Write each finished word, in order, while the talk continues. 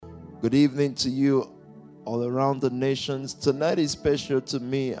Good evening to you all around the nations. Tonight is special to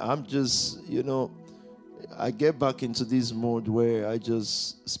me. I'm just, I get back into this mode where I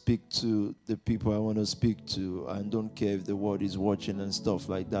just speak to the people I want to speak to and don't care if the world is watching and stuff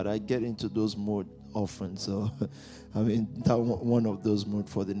like that. I get into those mode often. So, one of those mode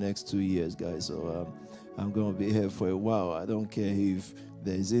for the next 2 years, guys. So, I'm going to be here for a while. I don't care if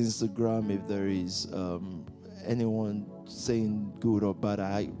there's Instagram, if there is anyone saying good or bad.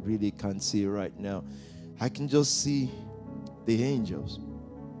 I really can't see right now. I can just see the angels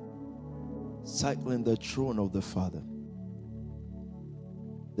cycling the throne of the Father.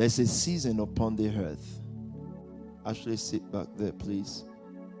 There's a season upon the earth. Actually, sit back there, please.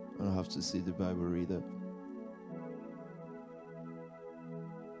 I don't have to see the Bible reader.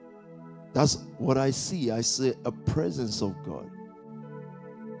 That's what I see. I see a presence of God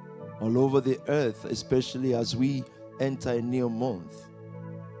all over the earth, especially as we enter a new month,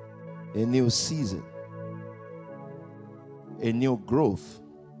 a new season, a new growth,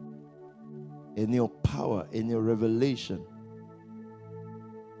 a new power, a new revelation.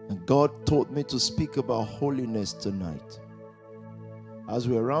 And God told me to speak about holiness tonight. As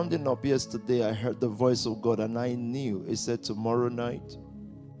we were rounding up yesterday, I heard the voice of God and I knew. It said tomorrow night,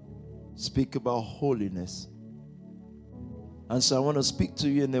 speak about holiness. And so I want to speak to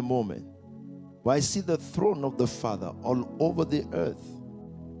you in a moment. But I see the throne of the Father all over the earth.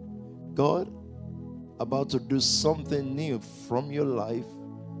 God about to do something new from your life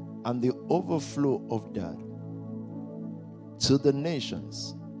and the overflow of that to the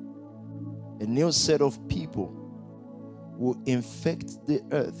nations. A new set of people will infect the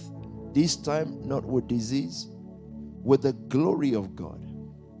earth, this time not with disease, with the glory of God.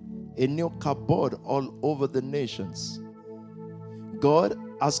 A new cupboard all over the nations. God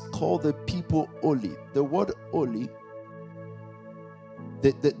has called the people holy. The word holy,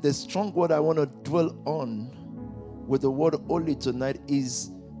 the strong word I want to dwell on with the word holy tonight is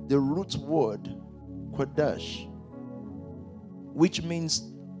the root word Kodesh, which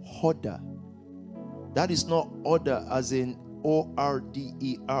means order. That is not order as in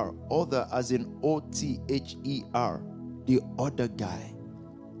O-R-D-E-R, order as in O-T-H-E-R, the other guy.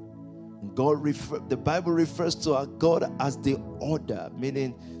 The Bible refers to our God as the order,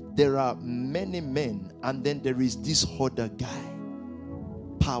 meaning there are many men and then there is this other guy.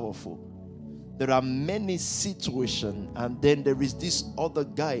 Powerful. There are many situations and then there is this other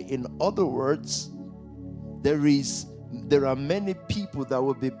guy. In other words, there are many people that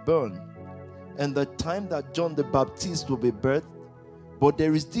will be burned. And the time that John the Baptist will be birthed, but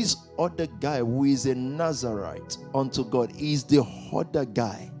there is this other guy who is a Nazarite unto God. He is the other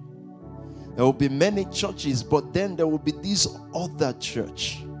guy. There will be many churches, but then there will be this other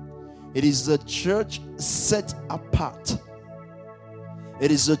church. It is the church set apart.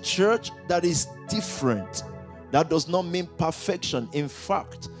 It is a church that is different. That does not mean perfection. In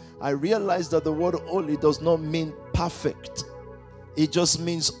fact, I realize that the word holy does not mean perfect. It just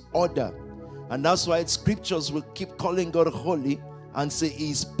means order. And that's why scriptures will keep calling God holy and say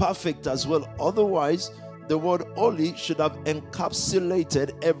he is perfect as well. Otherwise, the word holy should have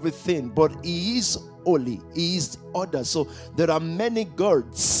encapsulated everything. But he is holy. He is order. So there are many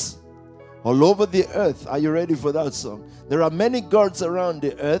gods all over the earth. Are you ready for that song? There are many gods around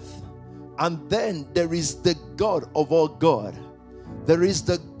the earth. And then there is the God of all God. There is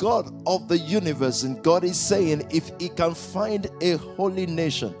the God of the universe. And God is saying if he can find a holy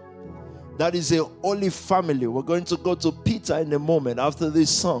nation, that is a holy family. We're going to go to Peter in a moment after this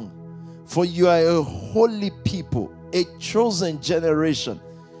song. For you are a holy people, a chosen generation,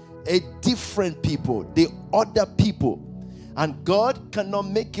 a different people, the other people. And God cannot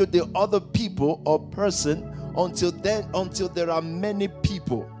make you the other people or person until there are many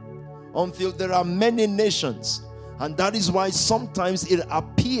people, until there are many nations. And that is why sometimes it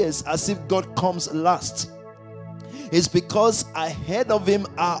appears as if God comes last. It's because ahead of him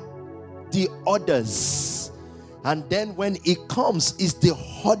are the others. And then when he comes, is the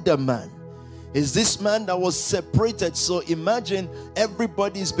other man. Is this man that was separated. So imagine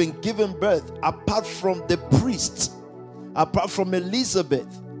everybody's been given birth apart from the priest, apart from Elizabeth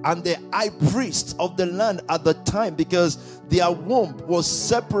and the high priest of the land at the time, because their womb was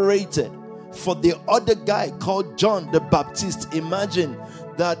separated for the other guy called John the Baptist. Imagine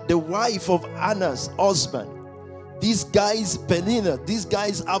that the wife of Anna's husband, these guys, Penina, these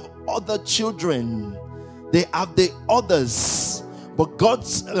guys have other children. They have the others. But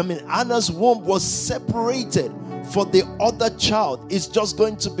Anna's womb was separated for the other child. It's just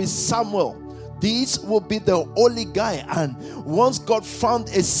going to be Samuel. This will be the holy guy. And once God found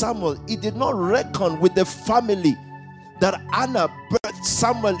a Samuel, he did not reckon with the family that Anna birthed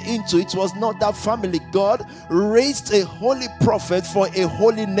Samuel into, it was not that family. God raised a holy prophet for a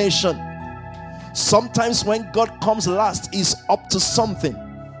holy nation. Sometimes when God comes last, he's up to something.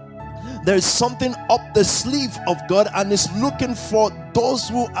 There is something up the sleeve of God, and is looking for those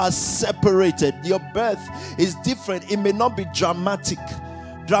who are separated. Your birth is different. It may not be dramatic.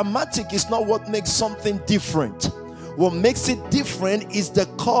 Dramatic is not what makes something different. What makes it different is the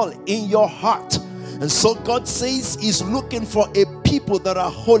call in your heart. And so God says he's looking for a people that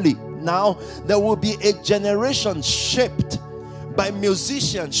are holy. Now there will be a generation shaped by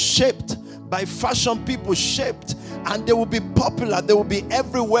musicians, shaped by fashion people, shaped, and they will be popular, they will be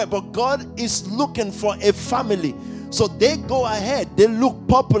everywhere. But God is looking for a family. So they go ahead, they look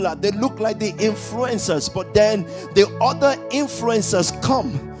popular, they look like the influencers, but then the other influencers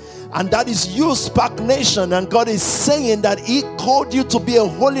come, and that is you, Spark Nation. And God is saying that he called you to be a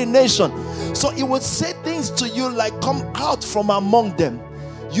holy nation. So he would say things to you like, come out from among them.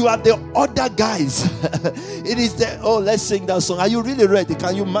 You are the other guys. It is the, oh, let's sing that song. Are you really ready?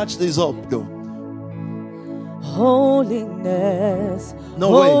 Can you match this up though? Holiness.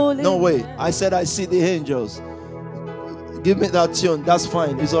 No way. I said I see the angels. Give me that tune. That's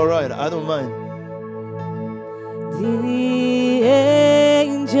fine. It's all right. I don't mind. The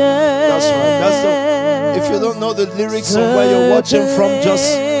angels. That's right. That's the, if you don't know the lyrics of where you're watching from,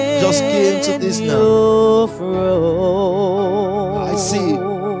 just key into this now. I see.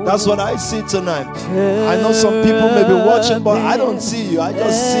 That's what I see tonight. I know some people may be watching, but I don't see you. I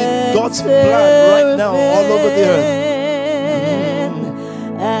just see God's plan right now all over the earth.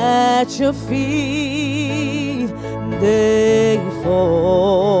 At your feet they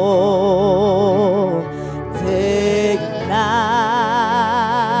fall, day and night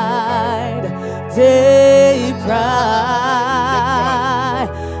they cry.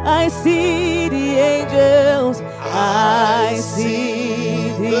 I see the angels, I see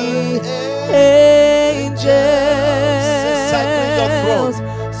the angels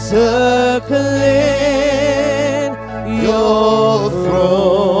circling your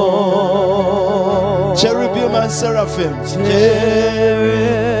throne. Cherubim and seraphim, cherubim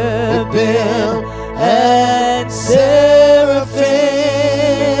and seraphim,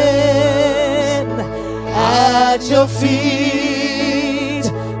 at your feet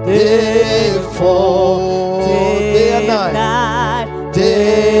they fall, day and night.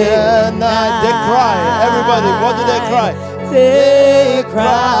 Day and night they cry. Everybody, what do they cry? They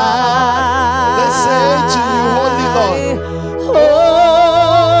cry. Let's say to you, Holy Lord.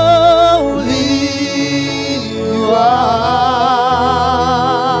 Holy you are,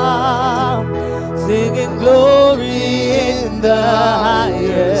 singing glory in the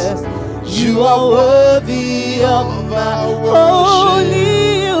highest. You are worthy of my worship.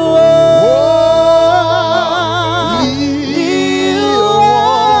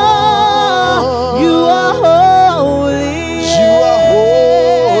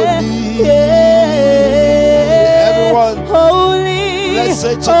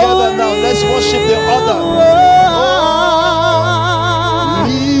 Together now, let's worship the other.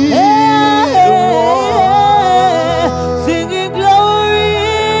 Singing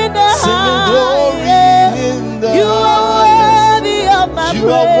glory in the highest. You are worthy of my praise. You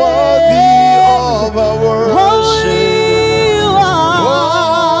are worthy of our worship. Holy you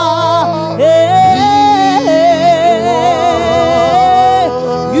are.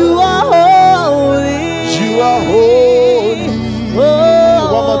 You are holy. You are holy.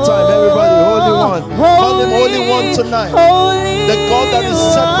 Call him Holy One tonight. Holy the God that is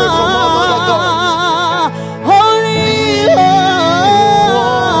separate from all other gods. Holy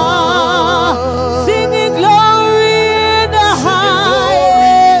singing glory in the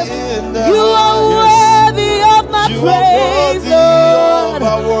highest. You are worthy of my praise, Lord.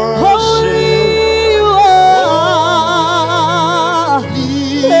 Holy you are.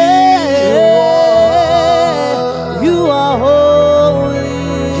 You are holy.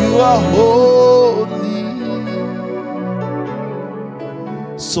 You are holy.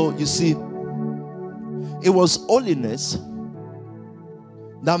 So you see, it was holiness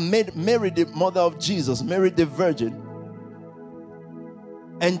that made Mary, the mother of Jesus, Mary the Virgin,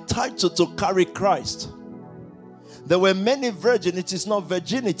 entitled to carry Christ. There were many virgins. It is not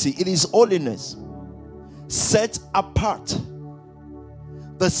virginity, it is holiness, set apart.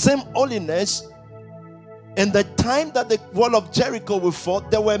 The same holiness. In the time that the wall of Jericho will fall,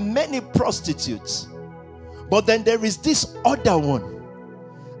 there were many prostitutes. But then there is this other one.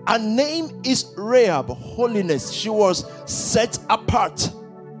 Her name is Rahab, holiness. She was set apart.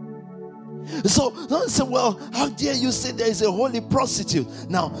 So don't say, well, how dare you say there is a holy prostitute?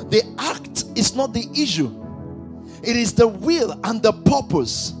 Now, the act is not the issue. It is the will and the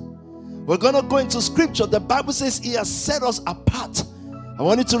purpose. We're going to go into scripture. The Bible says he has set us apart. I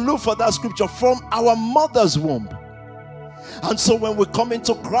want you to look for that scripture, from our mother's womb. And so when we come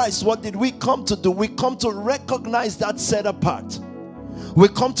into Christ, what did we come to do? We come to recognize that set apart. We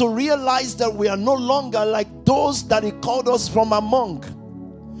come to realize that we are no longer like those that he called us from among.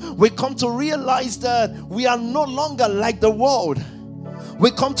 We come to realize that we are no longer like the world.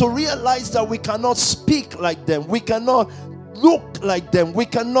 We come to realize that we cannot speak like them. We cannot look like them. We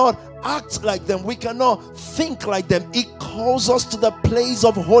cannot act like them. We cannot think like them. It calls us to the place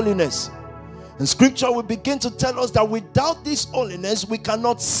of holiness. And scripture will begin to tell us that without this holiness, we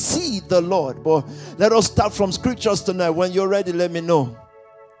cannot see the Lord. But let us start from scriptures tonight. When you're ready, let me know.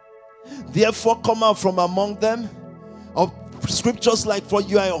 Therefore, come out from among them. Of scriptures like, for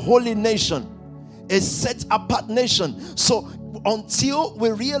you are a holy nation, a set apart nation. So until we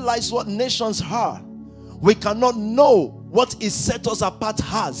realize what nations are, we cannot know what is set us apart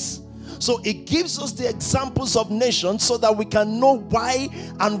has. So it gives us the examples of nations so that we can know why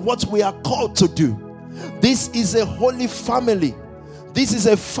and what we are called to do. This is a holy family. This is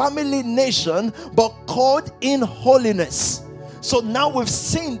a family nation, but called in holiness. So now we've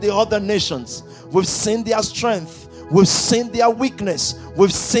seen the other nations. We've seen their strength. We've seen their weakness.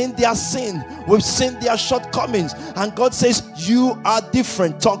 We've seen their sin. We've seen their shortcomings. And God says, you are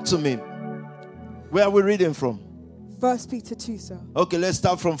different. Talk to me. Where are we reading from? 1 Peter 2, sir. Okay, let's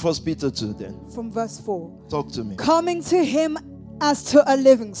start from 1 Peter 2 then. From verse 4. Talk to me. Coming to him as to a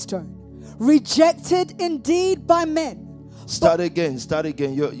living stone, rejected indeed by men. Start again.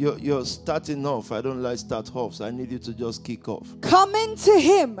 You're starting off. I don't like start off, so I need you to just kick off. Coming to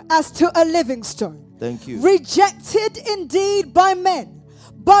him as to a living stone. Thank you. Rejected indeed by men,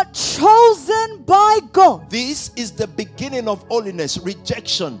 but chosen by God. This is the beginning of holiness.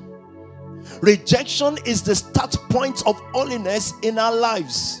 Rejection. Rejection is the start point of holiness in our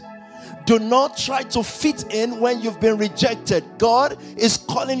lives. Do not try to fit in when you've been rejected. God is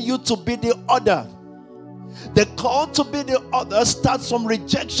calling you to be the other. The call to be the other starts from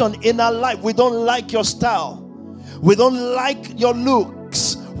rejection in our life. We don't like your style. We don't like your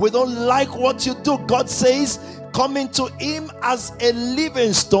looks. We don't like what you do. God says, coming to him as a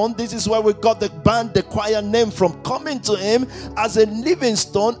living stone. This is where we got the band, the choir name from. Coming to him as a living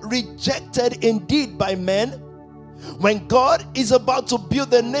stone, rejected indeed by men. When God is about to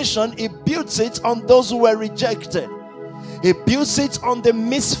build a nation, he builds it on those who were rejected. He builds it on the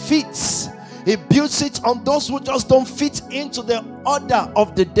misfits. He builds it on those who just don't fit into the order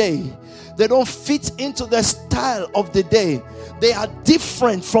of the day. They don't fit into the style of the day. They are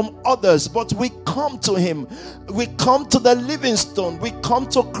different from others, but we come to him. We come to the living stone. We come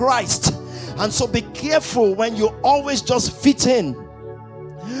to Christ. And so be careful when you always just fit in.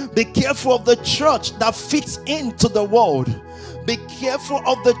 Be careful of the church that fits into the world. Be careful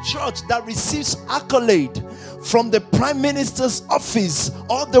of the church that receives accolade from the prime minister's office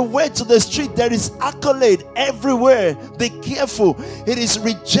all the way to the street. There is accolade everywhere. Be careful. It is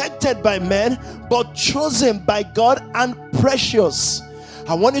rejected by men, but chosen by God and precious.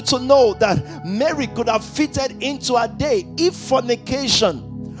 I want you to know that Mary could have fitted into a day if fornication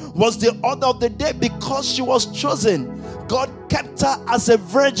was the order of the day, because she was chosen. God kept her as a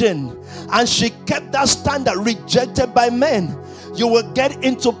virgin, and she kept that standard. Rejected by men, you will get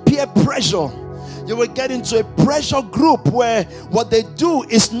into peer pressure. You will get into a pressure group where what they do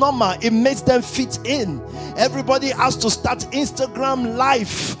is normal. It makes them fit in. Everybody has to start Instagram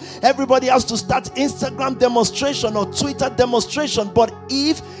live. Everybody has to start Instagram demonstration or Twitter demonstration. But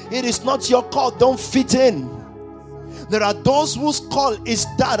if it is not your call, don't fit in. There are those whose call is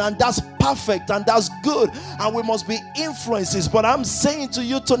that, and that's perfect and that's good, and we must be influences. But I'm saying to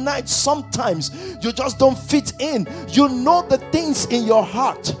you tonight, sometimes you just don't fit in. You know the things in your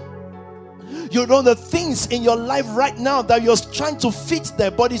heart. You know the things in your life right now that you're trying to fit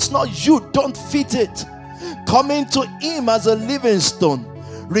there, but it's not you. Don't fit it. Coming to him as a living stone,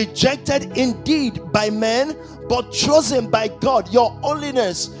 rejected indeed by men, but chosen by God. Your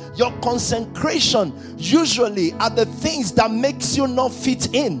holiness, your consecration usually are the things that makes you not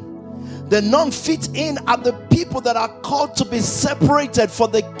fit in. The non-fit in are the people that are called to be separated for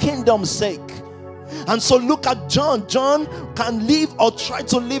the kingdom's sake. And so look at John. John can live or try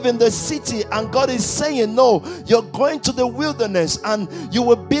to live in the city, and God is saying, no, you're going to the wilderness, and you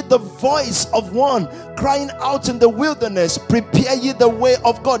will be the voice of one crying out in the wilderness, prepare ye the way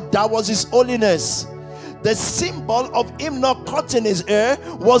of God. That was his holiness. The symbol of him not cutting his hair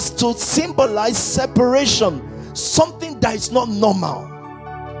was to symbolize separation, something that is not normal.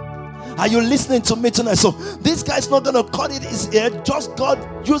 Are you listening to me tonight? So this guy's not going to cut it his ear. Just God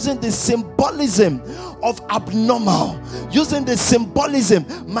using the symbolism of abnormal, using the symbolism.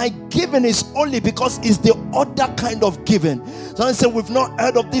 My giving is only because it's the other kind of giving. So I say, we've not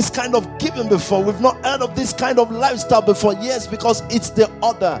heard of this kind of giving before. We've not heard of this kind of lifestyle before. Yes, because it's the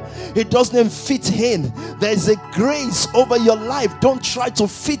other. It doesn't fit in. There is a grace over your life. Don't try to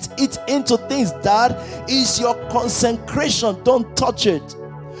fit it into things. That is your consecration. Don't touch it.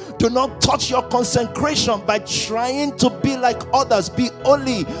 Do not touch your consecration by trying to be like others. Be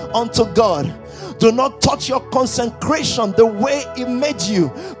holy unto God. Do not touch your consecration the way He made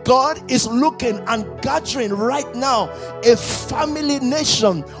you. God is looking and gathering right now a family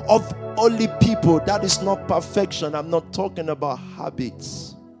nation of holy people. That is not perfection. I'm not talking about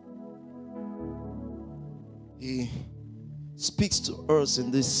habits. He speaks to us in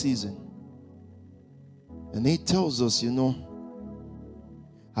this season. And He tells us,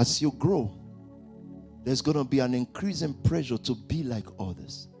 as you grow, there's going to be an increasing pressure to be like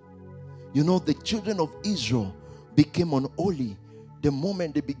others. The children of Israel became unholy the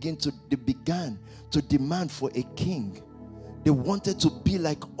moment they began to demand for a king. They wanted to be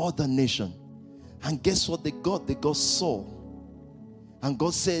like other nations. And guess what they got? They got Saul. And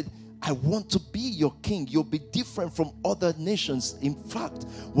God said, I want to be your king. You'll be different from other nations. In fact,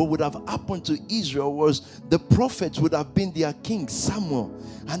 what would have happened to Israel was the prophets would have been their king, Samuel.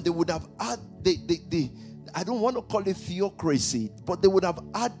 And they would have had I don't want to call it theocracy, but they would have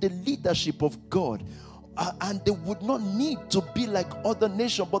had the leadership of God. And they would not need to be like other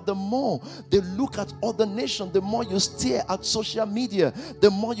nations. But the more they look at other nations, the more you stare at social media,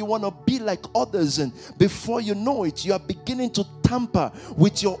 the more you want to be like others. And before you know it, you are beginning to tamper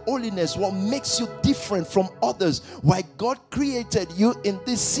with your holiness. What makes you different from others? Why God created you in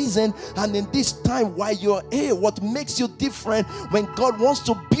this season and in this time while you're here. What makes you different when God wants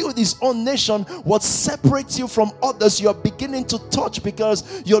to build His own nation? What separates you from others? You're beginning to touch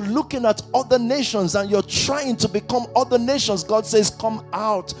because you're looking at other nations and you're trying to become other nations. God says, come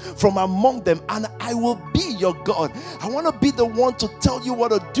out from among them and I will be your God. I want to be the one to tell you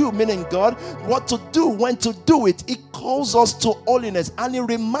what to do, meaning God, what to do, when to do it. He calls us to holiness, and He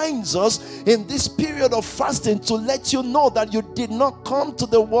reminds us in this period of fasting to let you know that you did not come to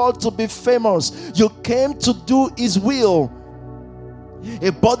the world to be famous. You came to do His will. A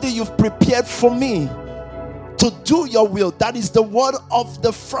body you've prepared for me, to do your will. That is the word of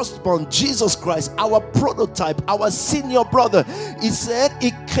the firstborn, Jesus Christ, our prototype, our senior brother. He said He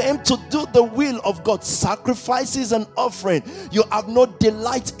came to do the will of God. Sacrifices and offering you have no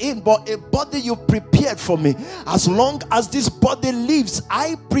delight in, but a body you prepared for me. As long as this body lives,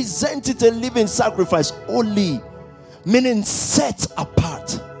 I present it a living sacrifice, holy, meaning set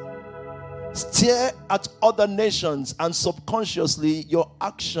apart. Stare at other nations and subconsciously your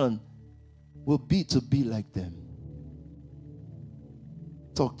action will be to be like them.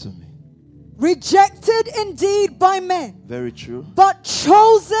 Talk to me. Rejected indeed by men. Very true. But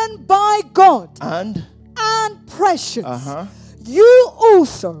chosen by God. And precious. You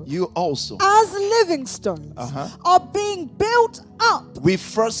also as living stones are being built up. We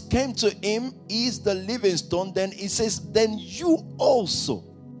first came to Him, He is the living stone. Then He says, then you also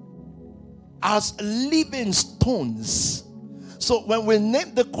as living stones. So when we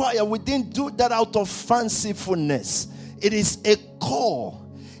named the choir, we didn't do that out of fancifulness. It is a call.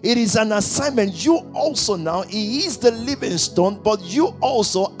 It is an assignment. You also now, He is the living stone, but you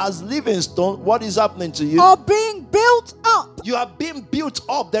also as living stone, what is happening to you? Are being built up. You are being built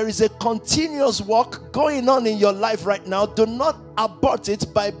up. There is a continuous work going on in your life right now. Do not abort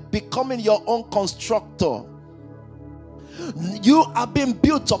it by becoming your own constructor. You are being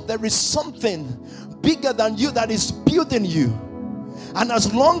built up. There is something bigger than you that is building you. And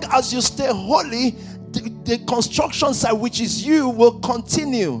as long as you stay holy, the construction side, which is you, will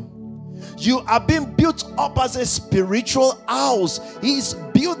continue. You are being built up as a spiritual house. He's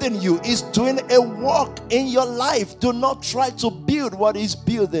building you. He's doing a work in your life. Do not try to build what He's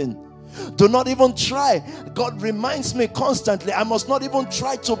building. Do not even try. God reminds me constantly, I must not even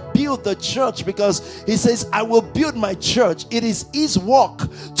try to build the church, because He says, I will build my church. It is His work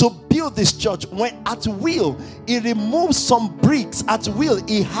to build this church. When at will, He removes some bricks. At will,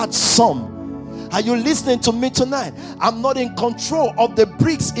 He had some. Are you listening to me tonight? I'm not in control of the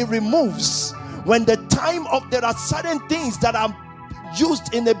bricks He removes. When the time of, there are certain things that are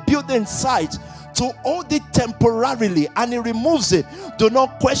used in a building site to hold it temporarily, and He removes it. Do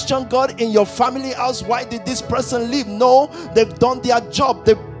not question God in your family house. Why did this person leave? No, they've done their job.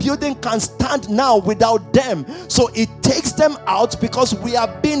 The building can stand now without them. So it takes them out because we are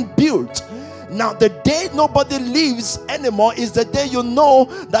being built. Now, the day nobody leaves anymore is the day you know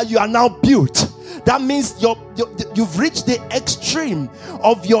that you are now built. That means you've reached the extreme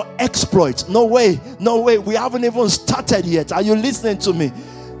of your exploit. No way. We haven't even started yet. Are you listening to me?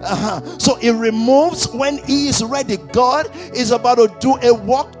 So it removes when he is ready. God is about to do a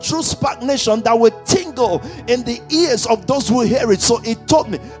walk through stagnation that will tingle in the ears of those who hear it. So he told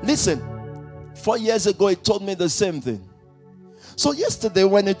me, listen, 4 years ago he told me the same thing. So yesterday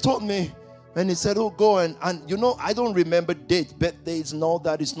when he told me, and he said, oh, go and you know, I don't remember dates, birthdays and all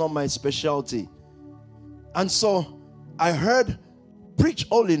that. It's not my specialty. And so I heard, preach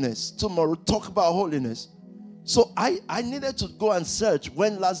holiness tomorrow, talk about holiness. So I needed to go and search,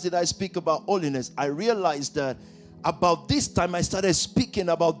 when last did I speak about holiness? I realized that about this time I started speaking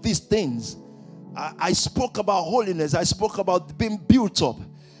about these things. I spoke about holiness. I spoke about being built up.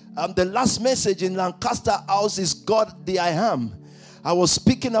 The last message in Lancaster House is God the I Am. I was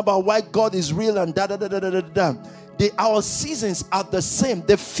speaking about why God is real and our seasons are the same.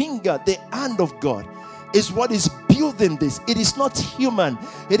 The finger, the hand of God is what is building this. It is not human.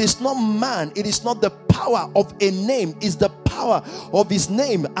 It is not man. It is not the power of a name. It's the power of his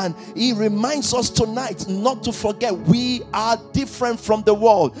name. And he reminds us tonight not to forget we are different from the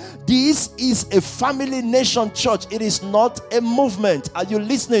world. This is a family nation church. It is not a movement. Are you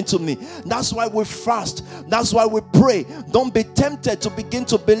listening to me? That's why we fast. That's why we pray. Don't be tempted to begin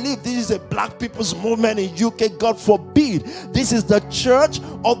to believe this is a black people's movement in UK. God forbid. This is the church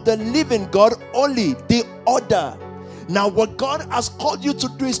of the living God, only the order. Now what God has called you to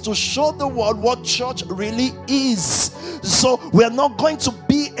do is to show the world what church really is. So we are not going to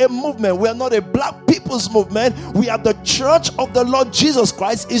be a movement. We are not a black people's movement. We are the church of the Lord Jesus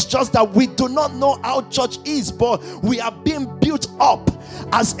Christ. It's just that we do not know how church is, but we are being built up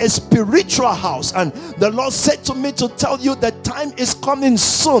as a spiritual house. And the Lord said to me to tell you that time is coming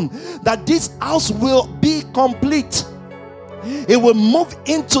soon, that this house will be complete. It will move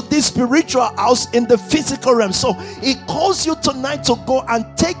into this spiritual house in the physical realm. So it calls you tonight to go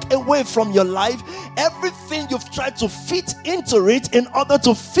and take away from your life everything you've tried to fit into it in order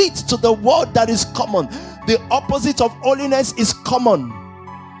to fit to the world that is common. The opposite of holiness is common.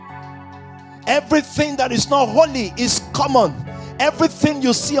 Everything that is not holy is common. Everything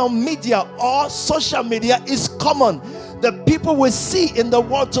you see on media or social media is common. The people we see in the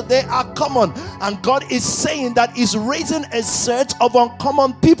world today are common, and God is saying that He's raising a set of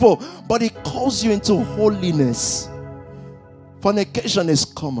uncommon people, but He calls you into holiness. Fornication is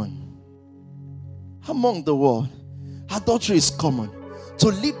common among the world. Adultery is common. To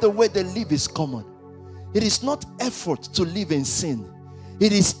live the way they live is common. It is not effort to live in sin.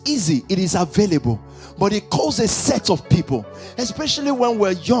 It is easy, it is available, but it calls a set of people, especially when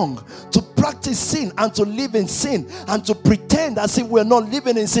we're young, to practice sin and to live in sin and to pretend as if we're not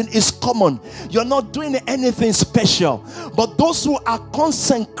living in sin is common. You're not doing anything special. But those who are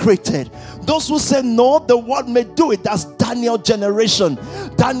consecrated, those who say no, the world may do it. That's Daniel generation.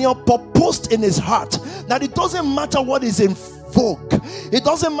 Daniel proposed in his heart that it doesn't matter what is in vogue. It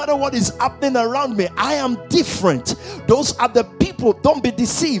doesn't matter what is happening around me. I am different. Those are the people, don't be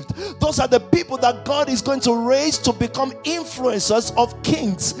deceived. Those are the people that God is going to raise to become influencers of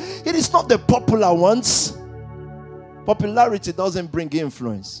kings. It is not the popular ones. Popularity doesn't bring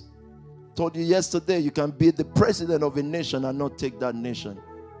influence. Told you yesterday, you can be the president of a nation and not take that nation.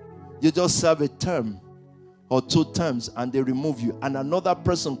 You just serve a term or 2 terms and they remove you, and another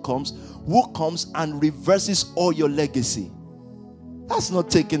person comes who comes and reverses all your legacy. That's not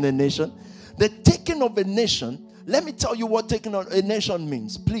taking a nation. The taking of a nation, let me tell you what taking of a nation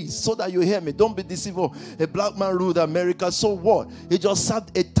means, please, so that you hear me. Don't be deceived. Oh, a black man ruled America, so what? He just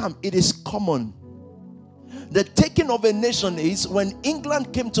served a term. It is common. The taking of a nation is when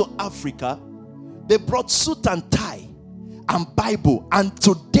England came to Africa, they brought suit and tie and Bible, and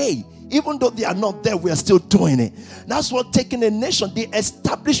today, even though they are not there, we are still doing it. That's what taking a nation, the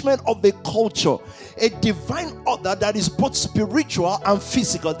establishment of a culture, a divine order that is both spiritual and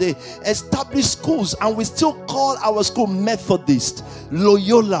physical. They establish schools, and we still call our school Methodist,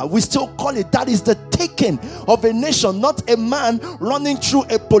 Loyola. We still call it. That is the taking of a nation, not a man running through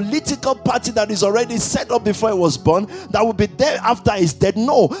a political party that is already set up before he was born, that will be there after he's dead.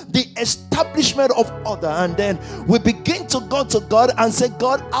 No, the establishment of order. And then we begin to go to God and say,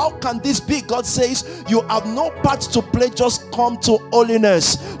 God, how can this be? God says, you have no part to play. Just come to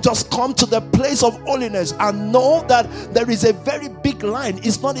holiness. Just come to the place of holiness and know that there is a very big line.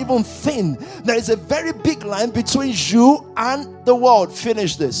 It's not even thin. There is a very big line between you and the world.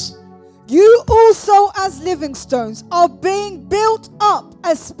 Finish this. You also, as living stones, are being built up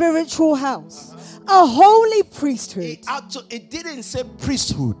a spiritual house, a holy priesthood. It didn't say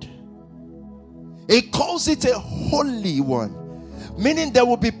priesthood. It calls it a holy one, meaning there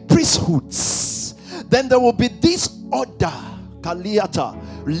will be priesthoods. Then there will be this order, Kaliata,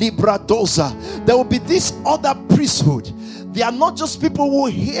 Libradoza. There will be this other priesthood. They are not just people who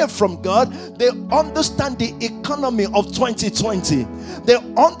hear from God, they understand the economy of 2020. They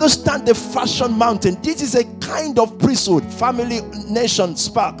understand the fashion mountain. This is a kind of priesthood. Family, nation,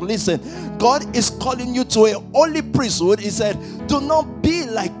 spark. Listen, God is calling you to a holy priesthood. He said, do not be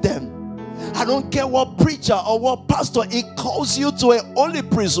like them. I don't care what preacher or what pastor, he calls you to a holy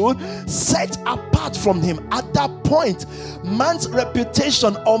priesthood set apart from him. At that point, man's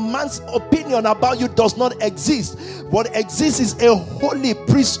reputation or man's opinion about you does not exist. What exists is a holy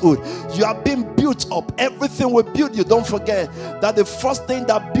priesthood. You are being built up. Everything will build you. Don't forget that the first thing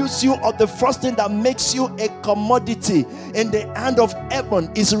that builds you, or the first thing that makes you a commodity in the hand of heaven,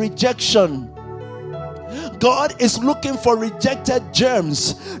 is rejection. God is looking for rejected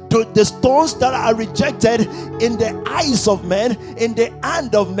germs. The stones that are rejected in the eyes of men, in the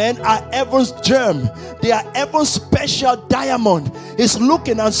hand of men, are heaven's germ. They are heaven's special diamond. He's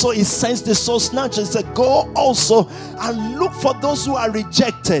looking, and so he sends the soul snatcher. He said, go also and look for those who are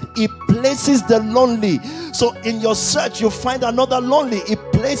rejected. He places the lonely. So in your search, you find another lonely. He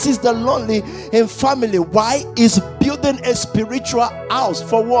places the lonely in family. Why? He's building a spiritual house.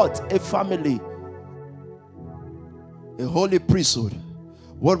 For what? A family. A holy priesthood.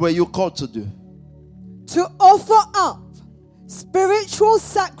 What were you called to do? To offer up spiritual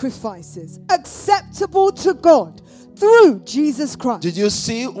sacrifices acceptable to God through Jesus Christ. Did you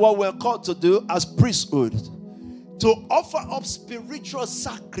see what we're called to do as priesthood? To offer up spiritual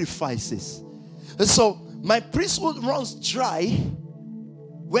sacrifices. And so my priesthood runs dry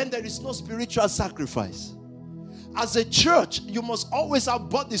when there is no spiritual sacrifice. As a church, you must always have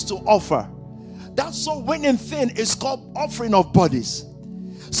bodies to offer. That soul winning thing is called offering of bodies.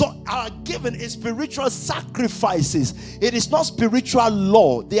 So our giving is spiritual sacrifices. It is not spiritual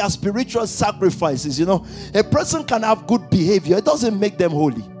law. They are spiritual sacrifices. You know, a person can have good behavior. It doesn't make them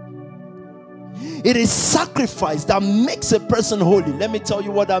holy. It is sacrifice that makes a person holy. Let me tell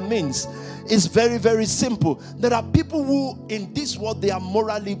you what that means. It's very, very simple. There are people who in this world, they are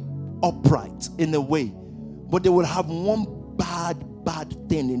morally upright in a way, but they will have one bad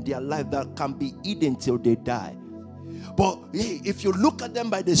thing in their life that can be hidden till they die. But hey, if you look at them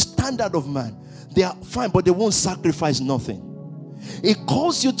by the standard of man, they are fine, but they won't sacrifice nothing. It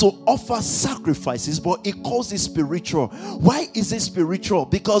calls you to offer sacrifices, but it calls it spiritual. Why is it spiritual?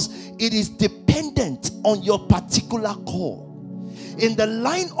 Because it is dependent on your particular call. In the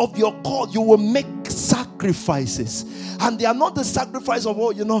line of your call, you will make sacrifices. And they are not the sacrifice of,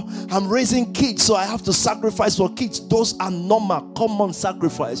 oh, you know, I'm raising kids, so I have to sacrifice for kids. Those are normal, common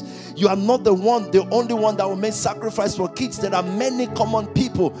sacrifice. You are not the only one that will make sacrifice for kids. There are many common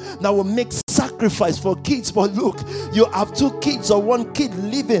people that will make sacrifice for kids. But look, you have 2 kids or 1 kid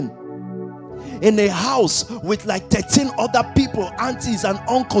living in a house with like 13 other people, aunties and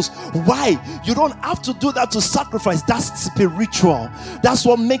uncles. Why? You don't have to do that to sacrifice. That's spiritual. That's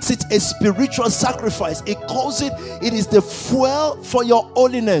what makes it a spiritual sacrifice. It calls it is the fuel for your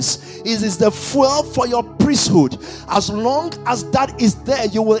holiness. It is the fuel for your priesthood. As long as that is there,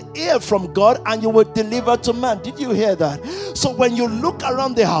 you will hear from God and you will deliver to man. Did you hear that? So when you look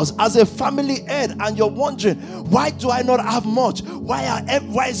around the house as a family head and you're wondering, why do I not have much?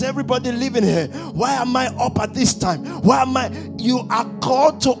 Why is everybody living here? Why am I up at this time? You are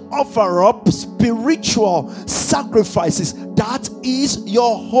called to offer up spiritual sacrifices. That is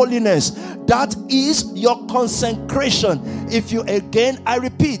your holiness. That is your consecration. I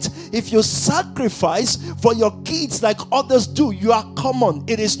repeat, if you sacrifice for your kids like others do, you are common.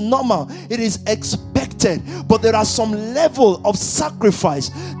 It is normal. It is expected. But there are some level of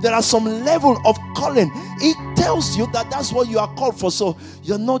sacrifice. There are some level of calling. It tells you that that's what you are called for. So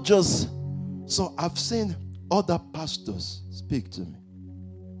you're not just... So I've seen other pastors speak to me.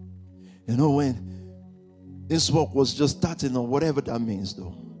 You know, when this work was just starting or whatever that means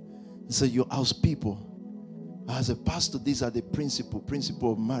though. He said, you house people. As a pastor, these are the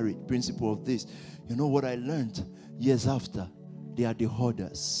principle of marriage, principle of this. You know what I learned years after? They are the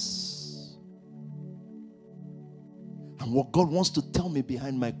hoarders. And what God wants to tell me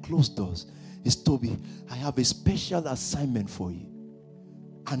behind my closed doors is, Toby, I have a special assignment for you.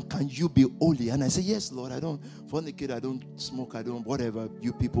 And can you be holy? And I say, yes, Lord, I don't fornicate, I don't smoke, I don't whatever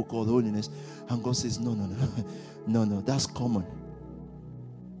you people call holiness. And God says, no, that's common.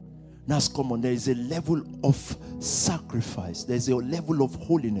 That's common. There is a level of sacrifice. There's a level of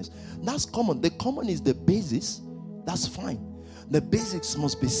holiness. That's common. The common is the basis. That's fine. The basics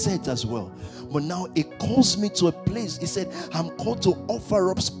must be set as well. But now it calls me to a place. He said, I'm called to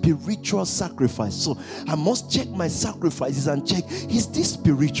offer up spiritual sacrifice. So I must check my sacrifices and check, is this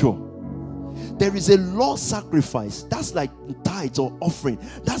spiritual? There is a law sacrifice. That's like tithe or offering.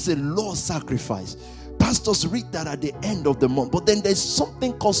 That's a law sacrifice. Pastors read that at the end of the month. But then there's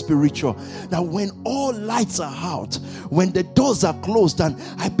something called spiritual. Now when all lights are out, when the doors are closed, and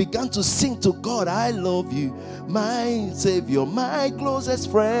I began to sing to God, I love you, my Savior, my closest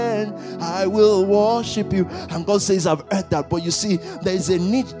friend, I will worship you. And God says, I've heard that. But you see, there is a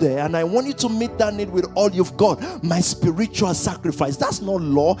need there, and I want you to meet that need with all you've got. My spiritual sacrifice. That's not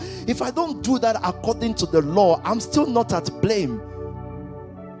law. If I don't do that according to the law, I'm still not at blame.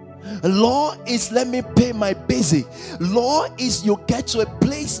 Law is let me pay my basic. Law is you get to a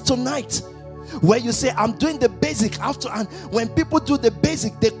place tonight where you say, I'm doing the basic after. And when people do the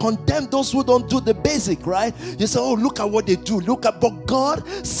basic, they condemn those who don't do the basic, right? You say, oh, look at what they do. But God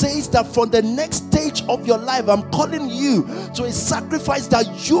says that for the next stage of your life, I'm calling you to a sacrifice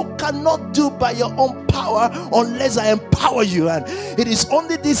that you cannot do by your own power unless I empower you. And it is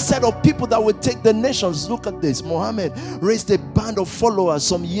only this set of people that will take the nations. Look at this. Muhammad raised a band of followers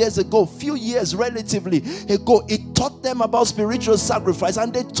some years ago, few years relatively ago. He taught them about spiritual sacrifice,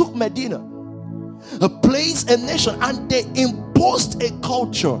 and they took Medina, a place, a nation, and they imposed a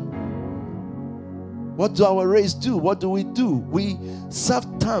culture. What do our race do? What do? We serve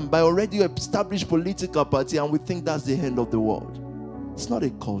time by already established political party, and we think that's the end of the world. It's not a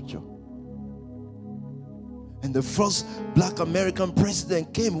culture. And the first black American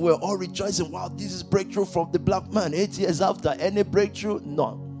president came, we were all rejoicing. Wow, this is breakthrough from the black man. 8 years after, any breakthrough?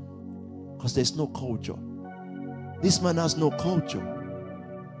 No. Because there's no culture. This man has no culture.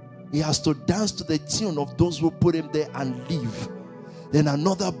 He has to dance to the tune of those who put him there and leave. Then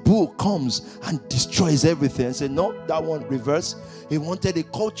another bull comes and destroys everything and say, no, that one reverse. He wanted a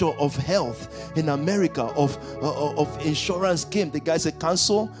culture of health in America, of insurance scheme. The guy said,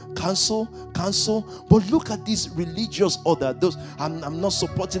 cancel. But look at this religious order. I'm not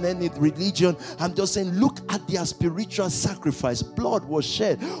supporting any religion. I'm just saying, look at their spiritual sacrifice. Blood was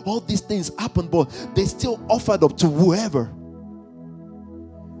shed. All these things happened, but they still offered up to whoever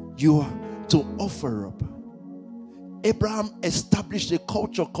you are to offer up. Abraham established a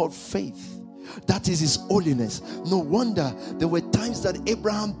culture called faith. That is his holiness. No wonder there were times that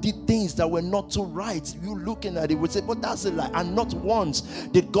Abraham did things that were not so right. You looking at it would say, but that's a lie. And not once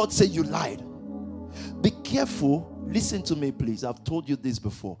did God say you lied. Be careful. Listen to me, please. I've told you this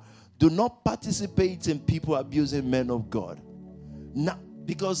before. Do not participate in people abusing men of God. Now,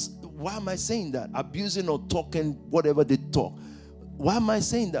 because why am I saying that? Abusing or talking whatever they talk. Why am I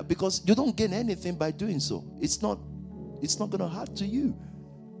saying that? Because you don't gain anything by doing so. It's not going to hurt to you.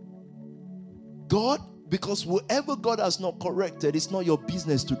 God, because whoever God has not corrected, it's not your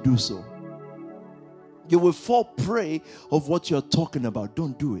business to do so. You will fall prey of what you're talking about.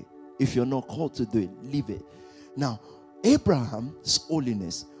 Don't do it. If you're not called to do it, leave it. Now, Abraham's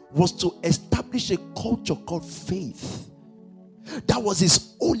holiness was to establish a culture called faith. That was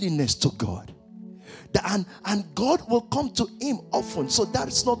his holiness to God. And God will come to him often. So that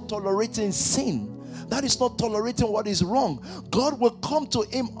is not tolerating sin. That is not tolerating what is wrong. God will come to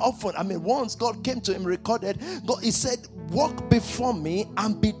him often. I mean, once God came to him, recorded, he said, walk before me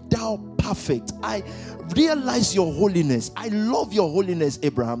and be thou perfect. I realize your holiness. I love your holiness,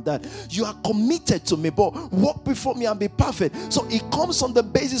 Abraham, that you are committed to me, but walk before me and be perfect. So it comes on the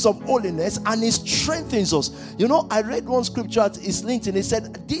basis of holiness and it strengthens us. You know, I read one scripture at his LinkedIn. It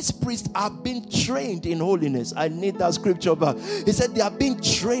said, these priests are being trained in holiness. I need that scripture back. He said they are being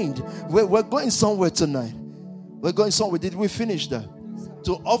trained. We're going somewhere tonight. We're going somewhere. Did we finish that?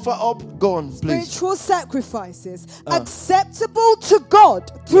 To offer up, go on, please. Spiritual sacrifices acceptable to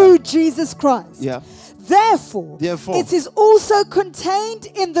God through Jesus Christ. Yeah. Therefore, it is also contained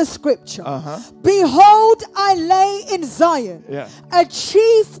in the scripture. Behold, I lay in Zion a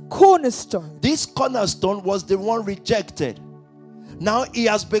chief cornerstone. This cornerstone was the one rejected. Now he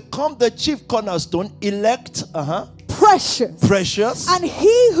has become the chief cornerstone, elect, precious. And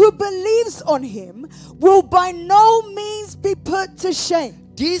he who believes on him will by no means be put to shame.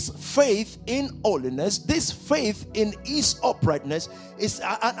 This faith in holiness, this faith in his uprightness is,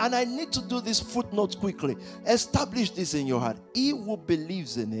 and I need to do this footnote quickly. Establish this in your heart. He who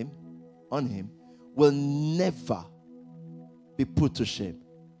believes in him, on him, will never be put to shame.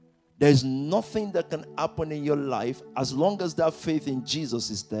 There's nothing that can happen in your life as long as that faith in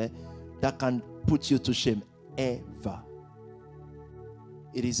Jesus is there that can put you to shame. Ever.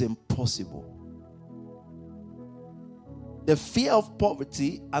 It is impossible. The fear of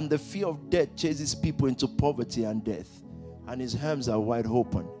poverty and the fear of death chases people into poverty and death. and his arms are wide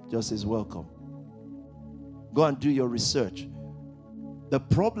open, just as welcome. Go and do your research. The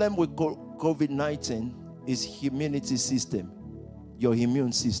problem with COVID-19 is immunity system, your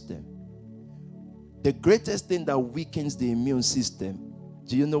immune system. The greatest thing that weakens the immune system,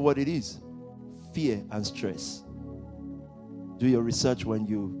 do you know what it is? Fear and stress. Do your research when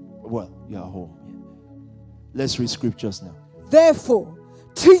you're at home. Let's read scriptures now. Therefore,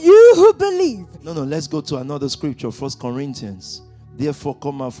 to you who believe. No, let's go to another scripture, 1 Corinthians. Therefore,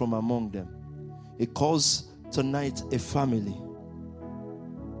 come out from among them. It calls tonight a family.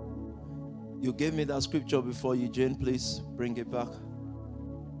 You gave me that scripture before, Eugene. Please bring it back.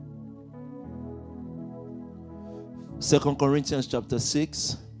 2 Corinthians chapter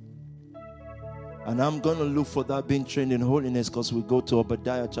 6. And I'm going to look for that being trained in holiness because we go to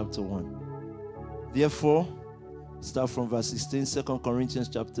Obadiah chapter 1. Therefore, start from verse 16, 2 Corinthians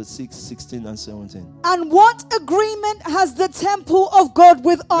chapter 6, 16 and 17. And what agreement has the temple of God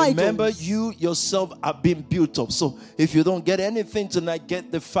with idols? Remember, you yourself are being built up. So if you don't get anything tonight,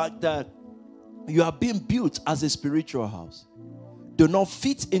 get the fact that you are being built as a spiritual house. Do not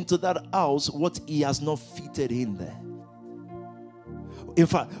fit into that house what he has not fitted in there. In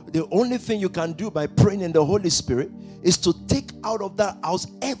fact, the only thing you can do by praying in the Holy Spirit is to take out of that house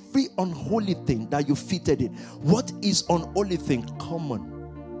every unholy thing that you fitted in. What is unholy thing? Common.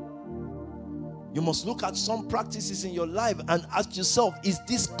 You must look at some practices in your life and ask yourself, is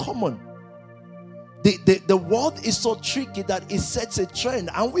this common? The world is so tricky that it sets a trend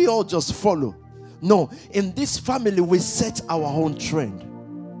and we all just follow. No, in this family we set our own trend.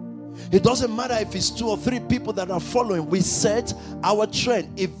 It doesn't matter if it's 2 or 3 people that are following. We set our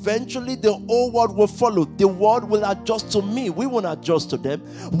trend. Eventually, the whole world will follow. The world will adjust to me. We won't adjust to them.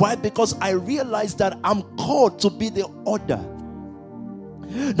 Why? Because I realize that I'm called to be the order.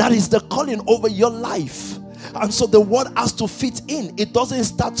 That is the calling over your life. And so the word has to fit in. It doesn't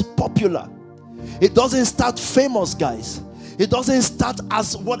start popular. It doesn't start famous, guys. It doesn't start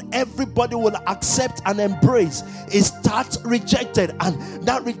as what everybody will accept and embrace. It starts rejected, and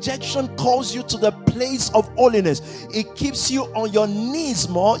that rejection calls you to the place of holiness. It keeps you on your knees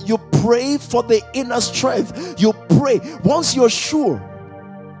more. You pray for the inner strength. You pray. Once you're sure,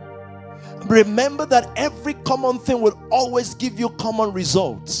 remember that every common thing will always give you common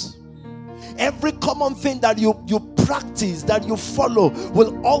results. Every common thing that you practice, that you follow,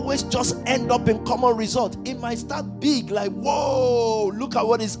 will always just end up in common result. It might start big, like, whoa, look at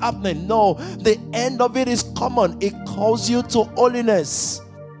what is happening. No, the end of it is common. It calls you to holiness.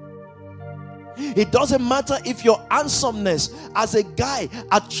 It doesn't matter if your handsomeness as a guy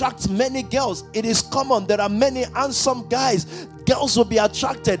attracts many girls. It is common. There are many handsome guys. Girls will be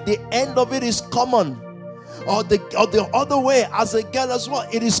attracted. The end of it is common. Or the other way, as a girl as well,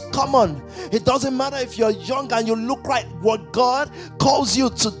 it is common. It doesn't matter if you're young and you look right. What God calls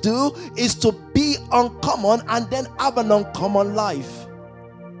you to do is to be uncommon and then have an uncommon life.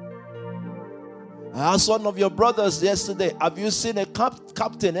 I asked one of your brothers yesterday, have you seen a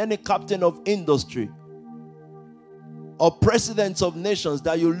captain, any captain of industry or presidents of nations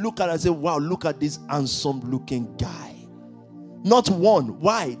that you look at and say, wow, look at this handsome looking guy? Not one.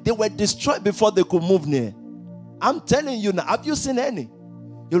 Why? They were destroyed before they could move near. I'm telling you now, have you seen any?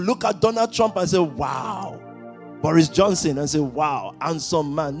 You look at Donald Trump and say, wow. Boris Johnson and say, wow,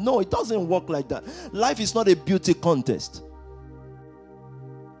 handsome man. No, it doesn't work like that. Life is not a beauty contest.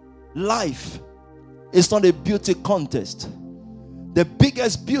 Life is not a beauty contest. The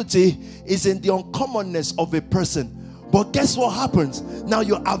biggest beauty is in the uncommonness of a person. But guess what happens? Now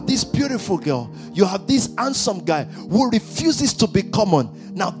you have this beautiful girl. You have this handsome guy who refuses to be common.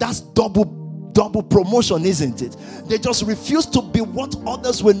 Now that's double promotion, isn't it? They just refuse to be what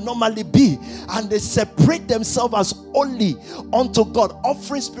others will normally be, and they separate themselves as holy unto God,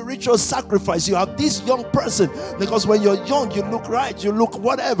 offering spiritual sacrifice. You have this young person, because when you're young, you look right, you look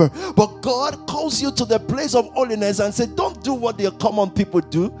whatever, but God calls you to the place of holiness and said, don't do what the common people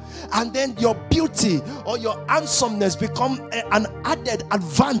do, and then your beauty or your handsomeness become an added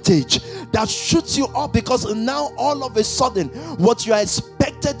advantage that shoots you up, because now all of a sudden what you are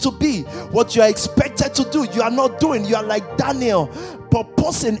expected to be, what you are expected to do, you are not doing. You are like Daniel,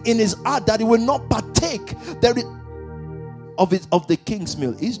 purposing in his heart that he will not partake of the king's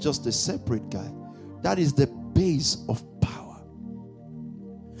meal. He's just a separate guy. That is the base of power.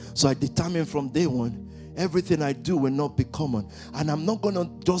 So I determined from day one, everything I do will not be common. And I'm not going to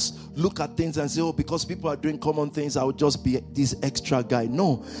just look at things and say, oh, because people are doing common things, I will just be this extra guy.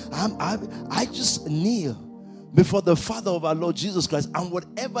 No, I just kneel before the Father of our Lord Jesus Christ, and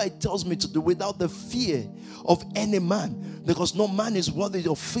whatever it tells me to do, without the fear of any man, because no man is worthy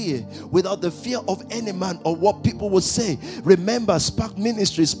of fear, without the fear of any man or what people will say. Remember, Spark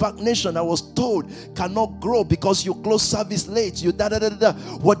Ministry, Spark Nation, I was told, cannot grow because you close service late, you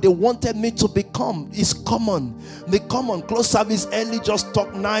What they wanted me to become is common. The common, close service early, just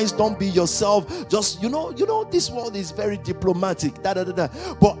talk nice, don't be yourself, just, you know, this world is very diplomatic,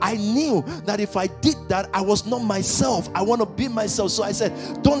 But I knew that if I did that, I was not myself. I want to be myself. So I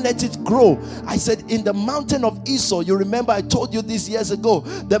said, don't let it grow. I said, in the mountain of Esau, you remember I told you this years ago,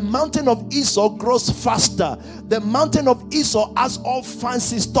 the mountain of Esau grows faster. The mountain of Esau has all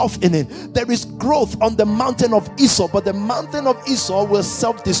fancy stuff in it. There is growth on the mountain of Esau, but the mountain of Esau will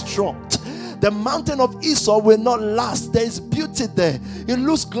self-destruct. The mountain of Esau will not last. There is beauty there. It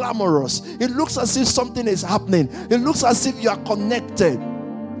looks glamorous. It looks as if something is happening. It looks as if you are connected.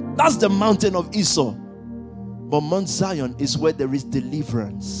 That's the mountain of Esau. But Mount Zion is where there is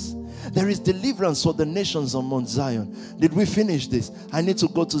deliverance. There is deliverance for the nations on Mount Zion. Did we finish this? I need to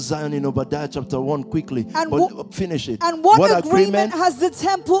go to Zion in Obadiah chapter 1 quickly. But finish it. And what agreement has the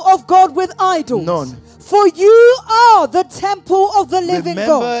temple of God with idols? None. For you are the temple of the living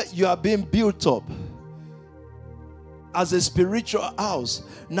God. Remember, you are being built up as a spiritual house.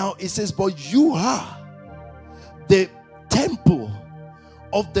 Now it says, but you are the temple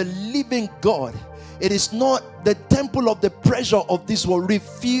of the living God. It is not the temple of the pressure of this world.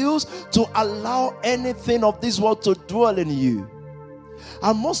 Refuse to allow anything of this world to dwell in you.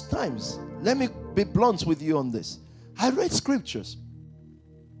 And most times, let me be blunt with you on this. I read scriptures.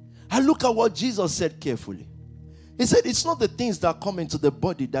 I look at what Jesus said carefully. He said, it's not the things that come into the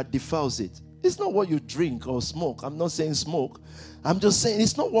body that defiles it. It's not what you drink or smoke. I'm not saying smoke. I'm just saying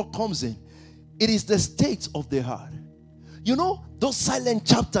it's not what comes in. It is the state of the heart. You know, those silent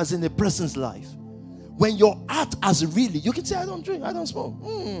chapters in a person's life. When your heart has really, you can say, I don't drink, I don't smoke,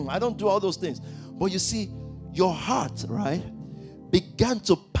 I don't do all those things. But you see, your heart, right, began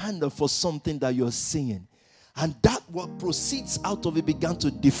to pander for something that you're seeing. And that what proceeds out of it began to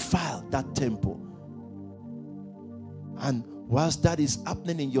defile that temple. And whilst that is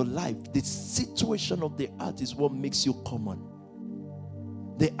happening in your life, the situation of the heart is what makes you common.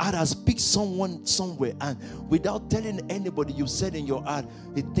 The heart has picked someone somewhere, and without telling anybody, you said in your heart,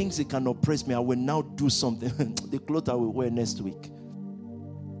 it thinks it can oppress me. I will now do something. The clothes I will wear next week.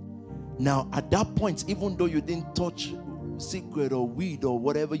 Now, at that point, even though you didn't touch cigarette or weed or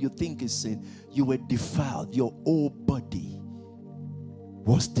whatever you think is sin, you were defiled. Your whole body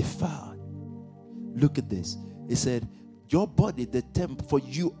was defiled. Look at this. It said, your body, the temple, for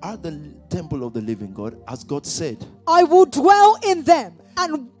you are the temple of the living God, as God said, I will dwell in them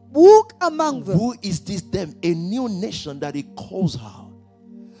and walk among them. Who is this them? A new nation that he calls out.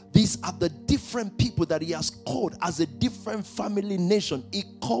 These are the different people that he has called as a different family nation. He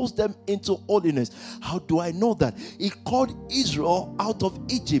calls them into holiness. How do I know that? He called Israel out of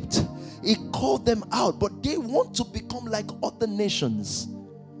Egypt. He called them out, but they want to become like other nations.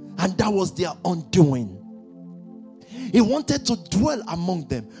 And that was their undoing. He wanted to dwell among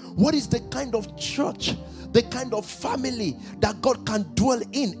them. What is the kind of church, the kind of family that God can dwell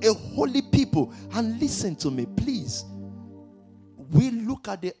in? A holy people. And listen to me, please. We look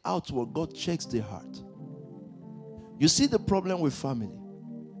at the outward, God checks the heart. You see the problem with family?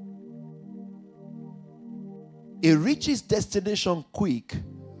 It reaches destination quick,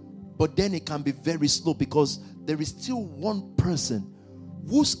 but then it can be very slow because there is still one person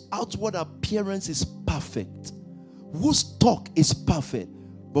whose outward appearance is perfect, whose talk is perfect,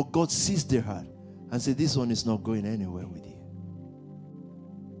 but God sees their heart and says, this one is not going anywhere with you.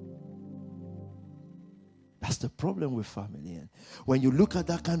 That's the problem with family. And when you look at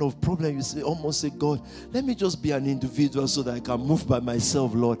that kind of problem, you say, almost say, God, let me just be an individual so that I can move by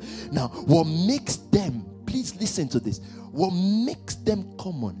myself, Lord. Now, what makes them, please listen to this, what makes them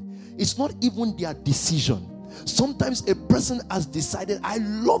common, it's not even their decision. Sometimes a person has decided, I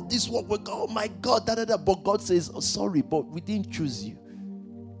love this work with God, oh my God, but God says, oh, sorry, but we didn't choose you.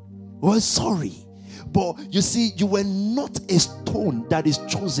 Well, sorry. But you see, you were not a stone that is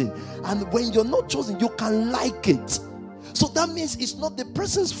chosen. And when you're not chosen, you can like it. So that means it's not the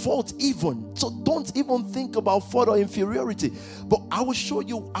person's fault even. So don't even think about fault or inferiority. But I will show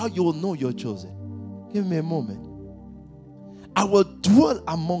you how you will know you're chosen. Give me a moment. I will dwell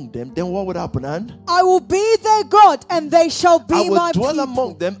among them. Then what would happen? And I will be their God, and they shall be my people. I will dwell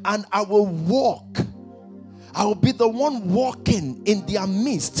among them, and I will walk. I will be the one walking in their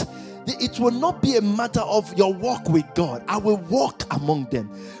midst. it will not be a matter of your walk with God. I will walk among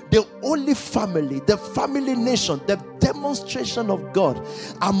them. The only family, the family nation, the demonstration of God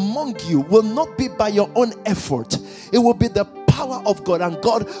among you will not be by your own effort. It will be the power of God. And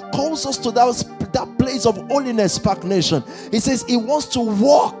God calls us to that place of holiness, Park Nation. He says he wants to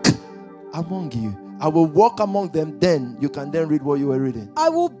walk among you. I will walk among them. Then you can then read what you were reading. I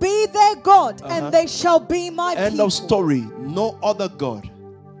will be their God, and they shall be my people. End of story. No other God,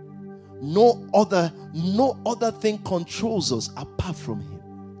 no other thing controls us apart from him.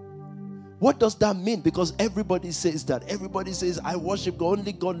 What does that mean? Because everybody says that. Everybody says, I worship God,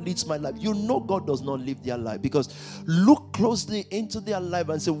 only God leads my life. You know God does not live their life, because look closely into their life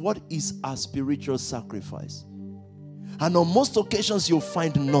and say, what is our spiritual sacrifice? And on most occasions, you'll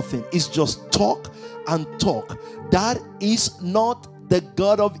find nothing. It's just talk and talk. That is not the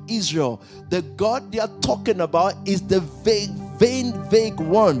God of Israel. The God they are talking about is the vague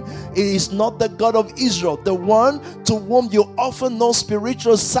one. It is not the God of Israel. The one to whom you often know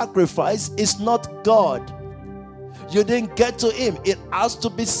spiritual sacrifice is not God. You didn't get to him. It has to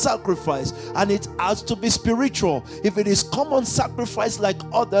be sacrifice, and it has to be spiritual. If it is common sacrifice like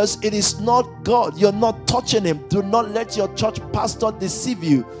others, it is not God. You're not touching him. Do not let your church pastor deceive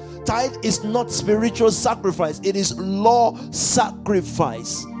you. Tithe is not spiritual sacrifice. It is law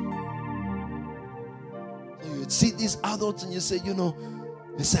sacrifice. You see these adults and you say,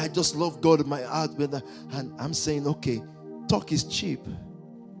 they say, I just love God in my heart. And I'm saying, okay, talk is cheap.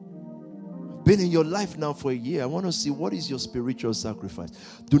 Been in your life now for a year. I want to see, what is your spiritual sacrifice?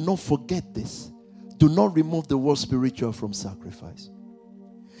 Do not forget this. Do not remove the word spiritual from sacrifice.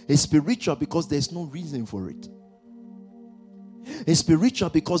 It's spiritual because there's no reason for it. It's spiritual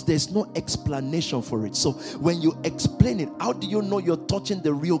because there's no explanation for it. So when you explain it, how do you know you're touching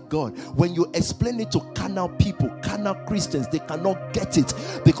the real God? When you explain it to carnal people, carnal Christians, they cannot get it,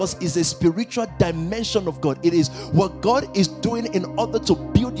 because it's a spiritual dimension of God. It is what God is doing in order to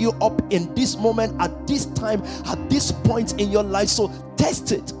build you up in this moment, at this time, at this point in your life. So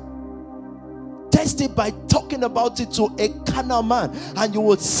test it. Test it by talking about it to a carnal man, and you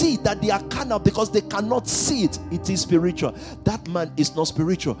will see that they are carnal because they cannot see it. It is spiritual. That man is not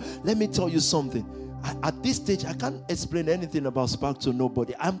spiritual. Let me tell you something. At this stage, I can't explain anything about Spark to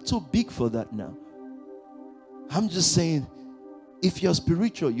nobody. I'm too big for that now. I'm just saying, if you're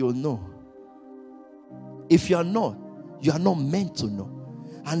spiritual, you'll know. If you're not, you are not meant to know.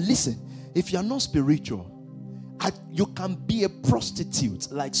 And listen, if you're not spiritual, you can be a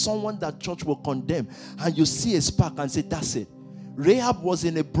prostitute, like someone that church will condemn, and you see a spark and say, that's it. Rahab was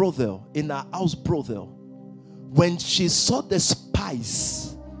in a brothel, in a house brothel. When she saw the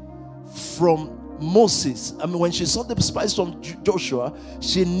spice from Moses, when she saw the spice from Joshua,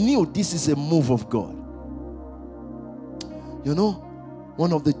 she knew this is a move of God.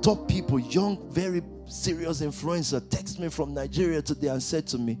 One of the top people, young, very serious influencer, texted me from Nigeria today and said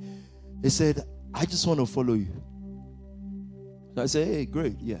to me, he said, I just want to follow you. So I said, hey,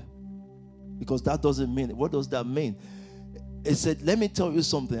 great, yeah. Because that doesn't mean, what does that mean? He said, let me tell you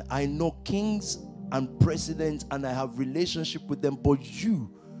something. I know kings and presidents, and I have relationship with them, but you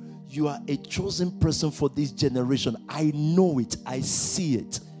are a chosen person for this generation. I know it. I see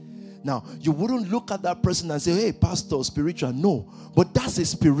it. Now, you wouldn't look at that person and say, hey, pastor, spiritual. No, but that's a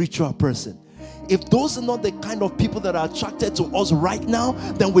spiritual person. If those are not the kind of people that are attracted to us right now,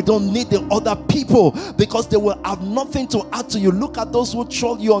 then we don't need the other people, because they will have nothing to add to you. Look at those who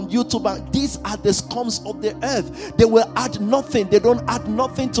troll you on YouTube, and these are the scums of the earth. They will add nothing. They don't add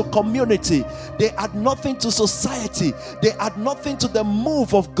nothing to community. They add nothing to society. They add nothing to the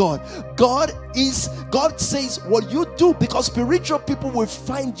move of God. God says what you do, because spiritual people will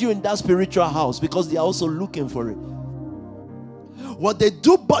find you in that spiritual house, because they are also looking for it. What they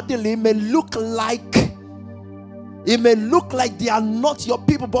do bodily may look like they are not your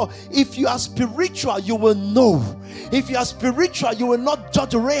people, but if you are spiritual, you will know. If you are spiritual, you will not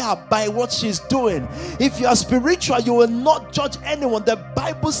judge Rahab by what she's doing. If you are spiritual, you will not judge anyone. The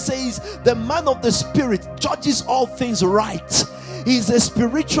Bible says the man of the Spirit judges all things right. He's a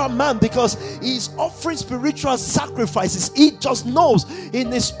spiritual man because he's offering spiritual sacrifices. He just knows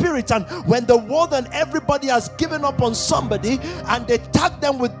in his spirit. And when the world and everybody has given up on somebody and they tag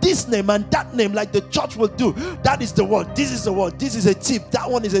them with this name and that name, like the church will do, that is the word, this is the word, this is a thief, that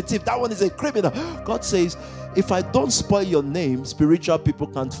one is a thief, that one is a criminal. God says, if I don't spoil your name, spiritual people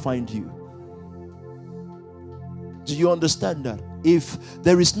can't find you. Do you understand that? If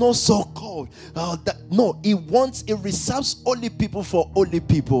there is no so-called, it reserves only people for only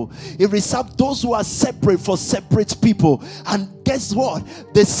people. It reserves those who are separate for separate people. And guess what?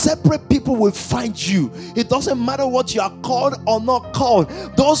 The separate people will find you. It doesn't matter what you are called or not called.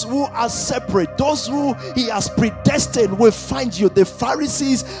 Those who are separate, those who he has predestined will find you. The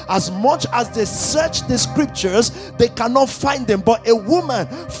Pharisees, as much as they search the scriptures, they cannot find them. But a woman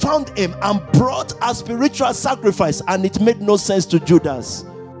found him and brought a spiritual sacrifice, and it made no sense to Judas.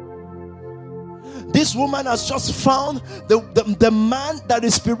 This woman has just found the man that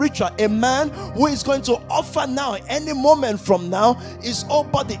is spiritual, a man who is going to offer now, any moment from now, his whole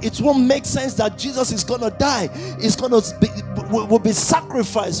body. It won't make sense that Jesus is going to die. It's going to will be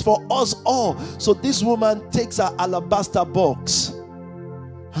sacrificed for us all. So this woman takes her alabaster box.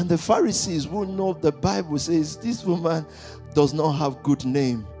 And the Pharisees who know the Bible says this woman does not have good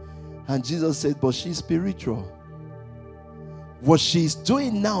name. And Jesus said, but she's spiritual. What she's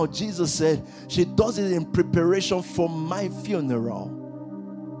doing now, Jesus said, she does it in preparation for my funeral,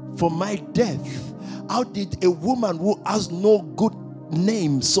 for my death. How did a woman who has no good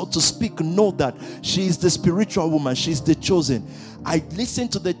name, so to speak, know that she is the spiritual woman? She's the chosen. I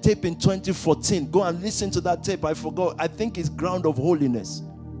listened to the tape in 2014. Go and listen to that tape. I forgot. I think it's Ground of Holiness.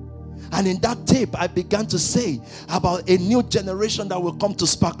 And in that tape, I began to say about a new generation that will come to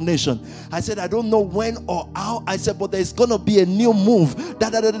Spark Nation. I said, I don't know when or how. I said, but there's going to be a new move. Now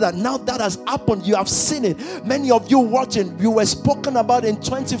that has happened. You have seen it. Many of you watching, you were spoken about in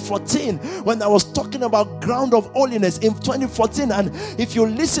 2014 when I was talking about Ground of Holiness in 2014. And if you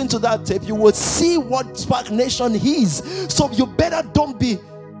listen to that tape, you will see what Spark Nation is. So you better don't be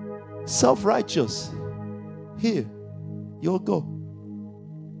self-righteous. Here, you'll go.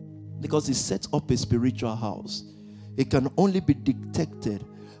 Because he sets up a spiritual house. It can only be detected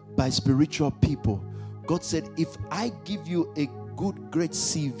by spiritual people. God said, if I give you a good, great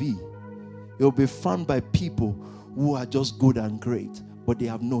CV, it will be found by people who are just good and great, but they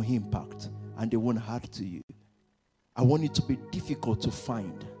have no impact and they won't add to you. I want it to be difficult to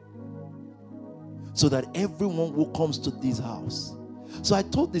find, so that everyone who comes to this house. So I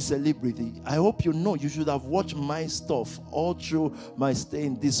told the celebrity, I hope you know, you should have watched my stuff all through my stay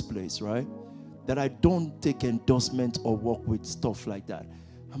in this place, right? That I don't take endorsement or work with stuff like that.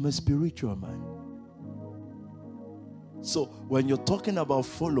 I'm a spiritual man. So when you're talking about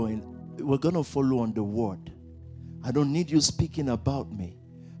following, we're going to follow on the word. I don't need you speaking about me.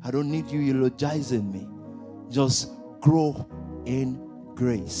 I don't need you eulogizing me. Just grow in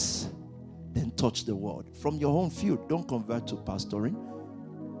grace. Then touch the word. From your own field, don't convert to pastoring.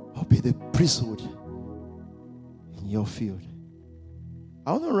 Or be the priesthood in your field.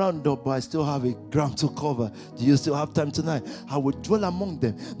 I want to round up, but I still have a ground to cover. Do you still have time tonight? I will dwell among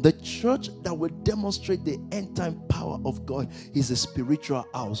them. The church that will demonstrate the end time power of God is a spiritual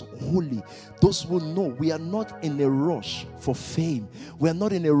house, holy. Those who know we are not in a rush for fame. We are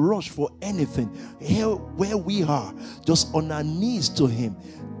not in a rush for anything. Here, where we are, just on our knees to Him,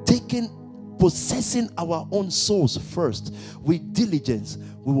 possessing our own souls first. With diligence,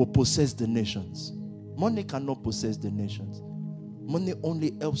 we will possess the nations. Money cannot possess the nations. Money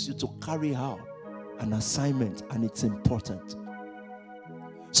only helps you to carry out an assignment, and it's important.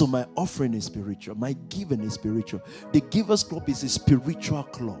 So my offering is spiritual. My giving is spiritual. The Givers Club is a spiritual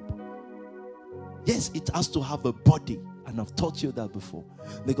club. Yes, it has to have a body, and I've taught you that before.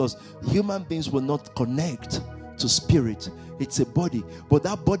 Because human beings will not connect to spirit. It's a body, but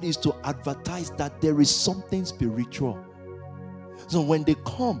that body is to advertise that there is something spiritual. So when they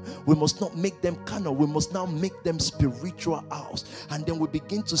come, we must not make them carnal. We must now make them spiritual house, and then we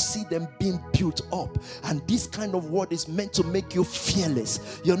begin to see them being built up. And this kind of word is meant to make you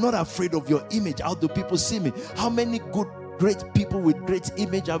fearless. You're not afraid of your image. How do people see me? How many good, great people with great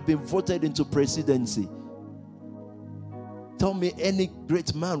image have been voted into presidency? Tell me any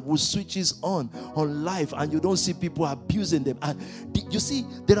great man who switches on life and you don't see people abusing them. And you see,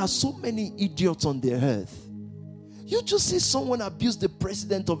 there are so many idiots on the earth. You just see someone abuse the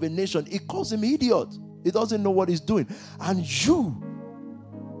president of a nation, it calls him idiot. He doesn't know what he's doing. And you,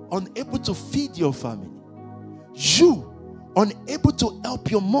 unable to feed your family, you, unable to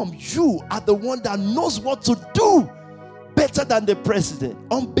help your mom, you are the one that knows what to do better than the president.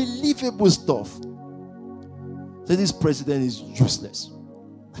 Unbelievable stuff. So this president is useless.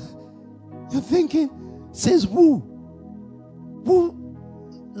 You're thinking, says who?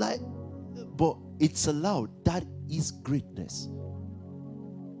 Like, but it's allowed. That is greatness.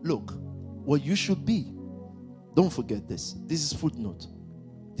 Look, what you should be. Don't forget this. This is footnote.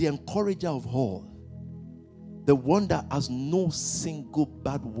 The encourager of all. The one that has no single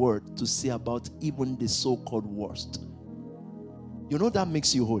bad word to say about even the so-called worst. You know that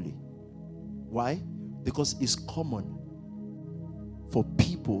makes you holy. Why? Because it's common for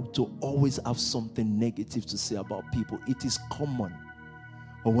people to always have something negative to say about people. It is common.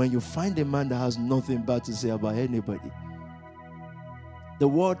 But when you find a man that has nothing bad to say about anybody, the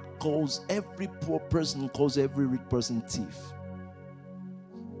world calls every poor person, calls every rich person thief.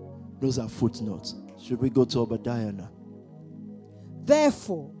 Those are footnotes. Should we go to Obadiah now?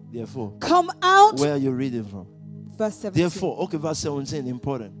 Therefore, come out. Where are you reading from? Verse 17. Therefore, okay, verse 17,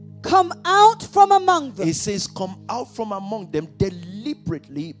 important. Come out from among them. It says, come out from among them,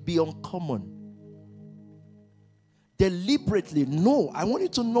 deliberately be uncommon. Deliberately, no. I want you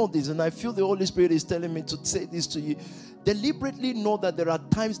to know this, and I feel the Holy Spirit is telling me to say this to you. Deliberately know that there are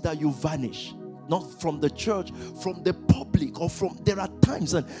times that you vanish. Not from the church, from the public, or from, there are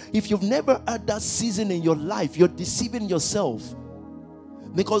times, and if you've never had that season in your life, you're deceiving yourself.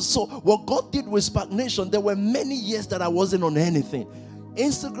 Because so what God did with Spark Nation, there were many years that I wasn't on anything.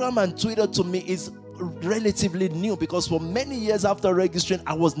 Instagram and Twitter to me is relatively new, because for many years after registering,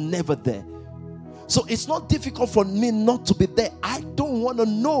 I was never there. So it's not difficult for me not to be there. I don't want to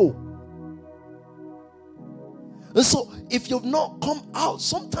know. And so if you've not come out,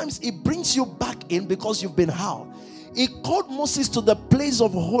 sometimes it brings you back in because you've been out. He called Moses to the place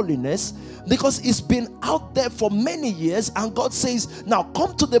of holiness because he's been out there for many years, and God says, now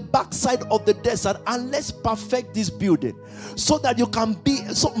come to the backside of the desert and let's perfect this building so that you can be.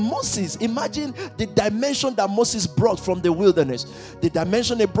 So Moses, imagine the dimension that Moses brought from the wilderness. The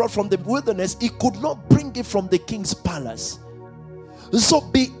dimension he brought from the wilderness, he could not bring it from the king's palace. So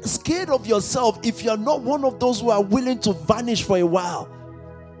be scared of yourself if you're not one of those who are willing to vanish for a while.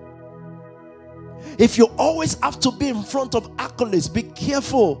 If you always have to be in front of accolades, be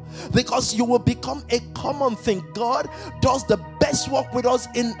careful, because you will become a common thing. God does the best work with us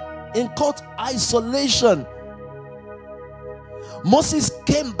in quote isolation. Moses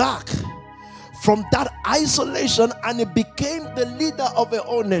came back from that isolation and he became the leader of a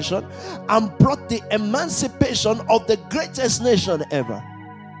whole nation and brought the emancipation of the greatest nation ever.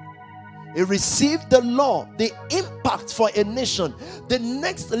 He received the law, the impact for a nation. The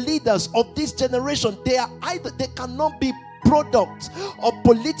next leaders of this generation, they cannot be products of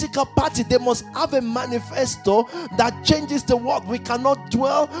political party. They must have a manifesto that changes the world. We cannot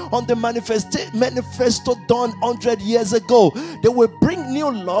dwell on the manifesto done 100 years ago. They will bring new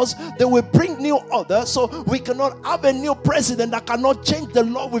laws, they will bring new order. So we cannot have a new president that cannot change the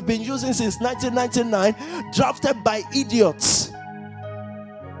law we've been using since 1999, drafted by idiots.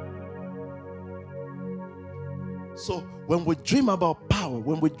 So when we dream about power,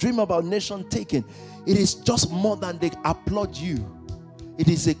 when we dream about nation taking, it is just more than they applaud you. It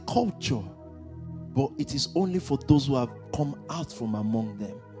is a culture, but it is only for those who have come out from among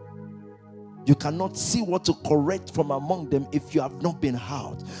them. You cannot see what to correct from among them if you have not been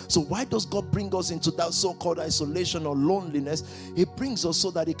out. So why does God bring us into that so-called isolation or loneliness? He brings us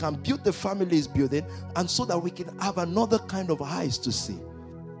so that He can build the family He's building, and so that we can have another kind of eyes to see.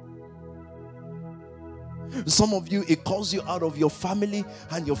 Some of you, it calls you out of your family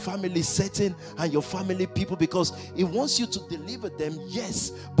and your family setting and your family people because it wants you to deliver them,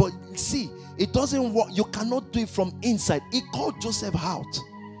 yes. But see, it doesn't work. You cannot do it from inside. It called Joseph out.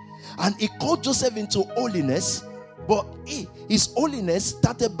 And it called Joseph into holiness. But his holiness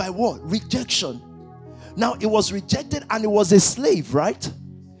started by what? Rejection. Now, it was rejected and it was a slave, right?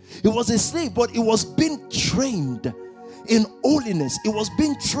 It was a slave, but it was being trained in holiness. It was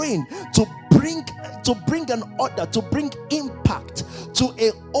being trained to bring an order, to bring impact to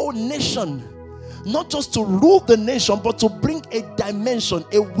a whole nation. Not just to rule the nation, but to bring a dimension,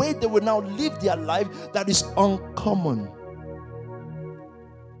 a way they will now live their life that is uncommon.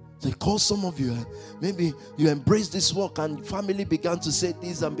 They call some of you, maybe you embrace this work and family began to say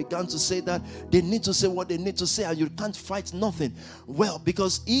this and began to say that. They need to say what they need to say and you can't fight nothing. Well,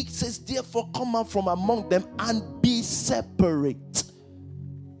 because He says, therefore come out from among them and be separate.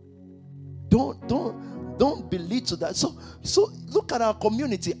 Don't believe to that. So look at our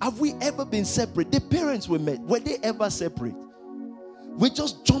community. Have we ever been separate? The parents we met, were they ever separate? We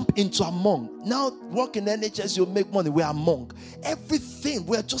just jump into among. Now work in NHS, you make money. We're among everything.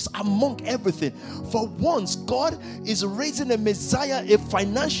 We're just among everything. For once, God is raising a Messiah, a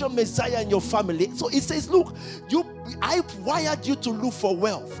financial Messiah in your family. So He says, look, I wired you to look for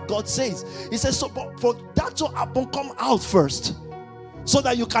wealth. God says, He says, so for that to happen, come out first, so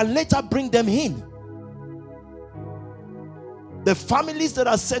that you can later bring them in. The families that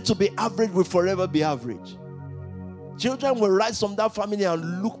are said to be average will forever be average. Children will rise from that family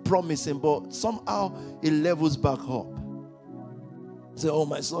and look promising, but somehow it levels back up. Say, oh,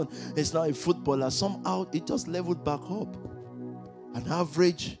 my son is now a footballer. Somehow it just leveled back up. An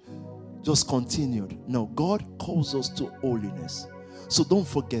average just continued. No, God calls us to holiness. So don't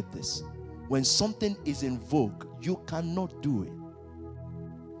forget this. When something is in vogue, you cannot do it.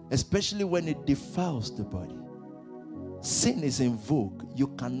 Especially when it defiles the body. Sin is in vogue. You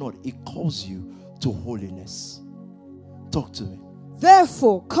cannot. It calls you to holiness. Talk to me.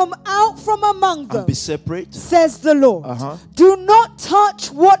 Therefore, come out from among them and be separate, says the Lord. Do not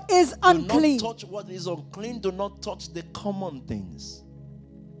touch what is unclean. Do not touch what is unclean. Do not touch the common things.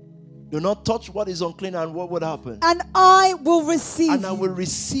 Do not touch what is unclean, and what would happen? And I will receive you. And I will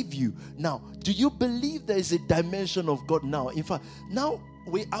receive you. Now, do you believe there is a dimension of God now? In fact, now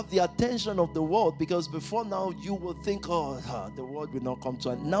we have the attention of the world, because before now you will think, oh, the world will not come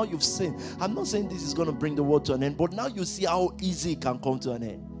to an end. Now you've seen. I'm not saying this is going to bring the world to an end, but now you see how easy it can come to an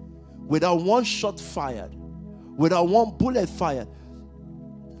end. Without one shot fired, without one bullet fired.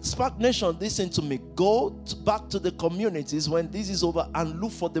 Spark Nation, listen to me. Go back to the communities when this is over and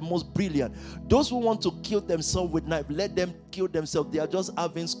look for the most brilliant. Those who want to kill themselves with knife, let them kill themselves. They are just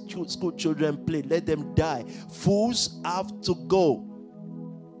having school children play. Let them die. Fools have to go.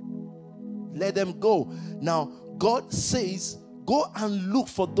 Let them go. Now, God says, go and look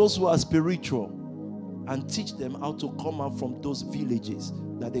for those who are spiritual and teach them how to come out from those villages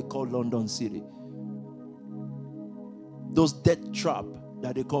that they call London City. Those death trap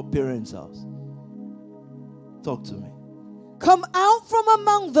that they call parents' house. Talk to me. Come out from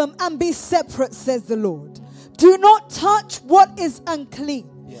among them and be separate, says the Lord. Do not touch what is unclean,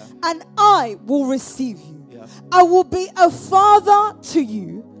 and I will receive you. I will be a father to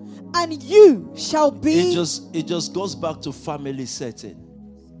you, and you shall be. It just goes back to family setting.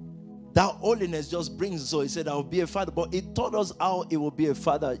 That holiness just brings, so he said, I will be a father. But it taught us how it will be a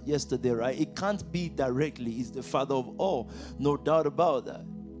father yesterday, right? It can't be directly. He's the father of all. No doubt about that.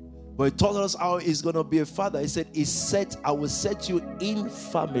 But he taught us how he's going to be a father. He said, I will set you in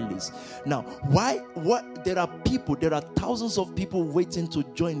families. Now, there are thousands of people waiting to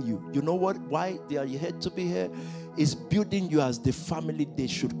join you. You know what? Why they are here to be here? Is building you as the family they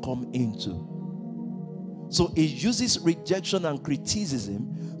should come into. So it uses rejection and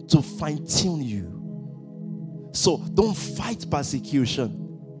criticism to fine-tune you. So don't fight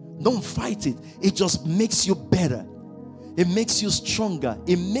persecution. Don't fight it. It just makes you better. It makes you stronger.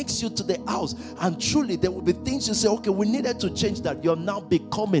 It makes you to the house. And truly, there will be things you say, okay, we needed to change that. You're now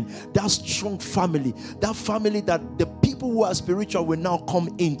becoming that strong family. That family that the people who are spiritual will now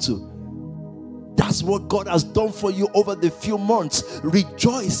come into. That's what God has done for you over the few months.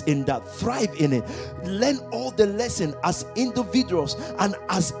 Rejoice in that. Thrive in it. Learn all the lessons as individuals and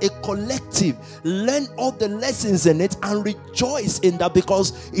as a collective. Learn all the lessons in it and rejoice in that,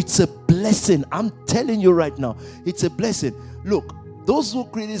 because it's a blessing. I'm telling you right now, it's a blessing. Look, those who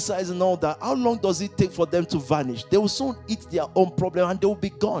criticize and all that, how long does it take for them to vanish? They will soon eat their own problem and they will be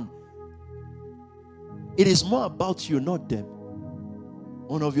gone. It is more about you, not them.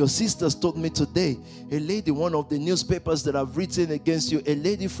 One of your sisters told me today, a lady, one of the newspapers that have written against you, a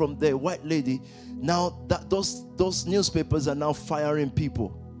lady from there, white lady, now those newspapers are now firing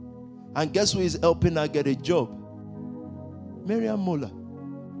people. And guess who is helping her get a job? Miriam Muller.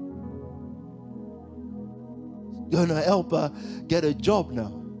 Gonna help her get a job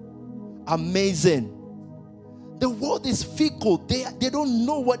now. Amazing. The world is fickle. They don't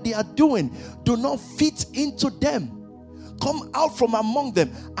know what they are doing. Do not fit into them. Come out from among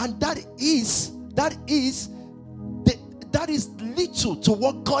them. And that is little to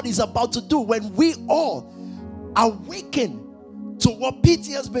what God is about to do when we all awaken to what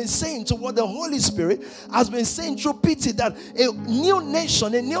Peter has been saying, to what the Holy Spirit has been saying through Peter, that a new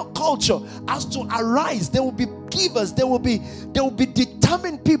nation, a new culture has to arise. There will be givers, there will be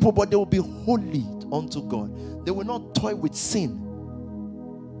determined people, but they will be holy unto God. They will not toy with sin.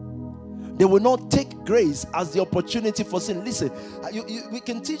 They will not take grace as the opportunity for sin. Listen, we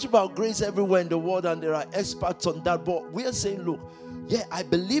can teach about grace everywhere in the world, and there are experts on that. But we are saying, look, yeah, I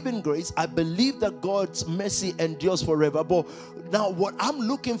believe in grace. I believe that God's mercy endures forever. But now what I'm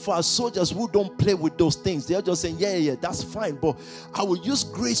looking for are soldiers who don't play with those things. They're just saying, yeah, that's fine. But I will use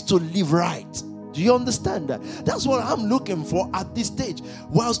grace to live right. Do you understand that? That's what I'm looking for at this stage.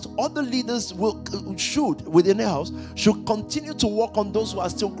 Whilst other leaders should, within the house, should continue to work on those who are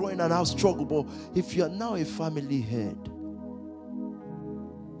still growing and have struggle. But if you are now a family head,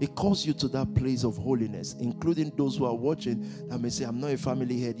 it calls you to that place of holiness, including those who are watching that may say, I'm not a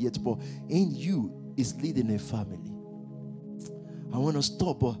family head yet, but in you is leading a family. I want to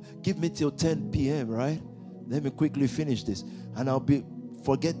stop, but give me till 10 p.m., right? Let me quickly finish this. And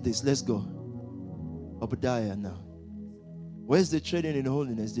forget this, let's go. Obadiah now. Where's the training in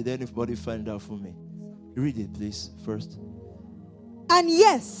holiness? Did anybody find out for me? Read it, please, first. And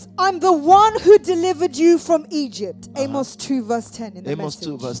yes, I'm the one who delivered you from Egypt. Amos 2 verse 10 in the Amos message.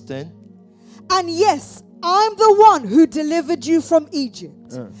 2 verse 10. And yes, I'm the one who delivered you from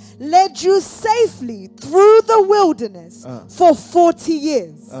Egypt, led you safely through the wilderness for 40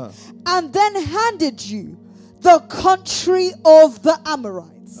 years, and then handed you the country of the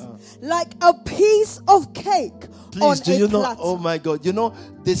Amorites, like a piece of cake. Please, do you know? Platter. Oh my God. You know,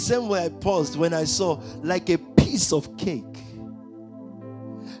 the same way I paused when I saw like a piece of cake.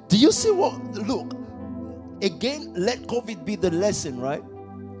 Do you see what? Look, again, let COVID be the lesson, right?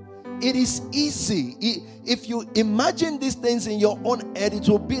 It is easy. If you imagine these things in your own head, it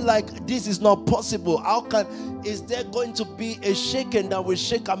will be like, this is not possible. Is there going to be a shaking that will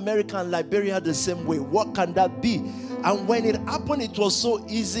shake America and Liberia the same way? What can that be? And when it happened, it was so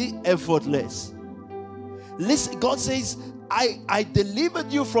easy, effortless. Listen, God says, I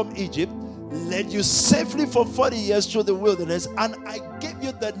delivered you from Egypt, led you safely for 40 years through the wilderness, and I gave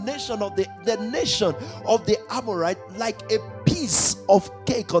you the nation of the Amorite like a piece of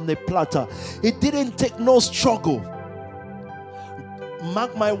cake on a platter. It didn't take no struggle.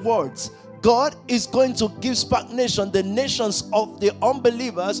 Mark my words. God is going to give Spark Nation, the nations of the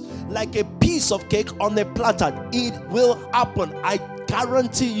unbelievers, like a piece of cake on a platter. It will happen. I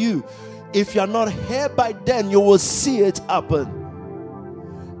guarantee you. If you're not here by then, you will see it happen.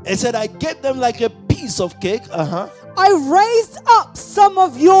 He said, I gave them like a piece of cake. I raised up some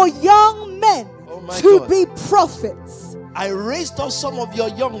of your young men to be prophets. I raised up some of your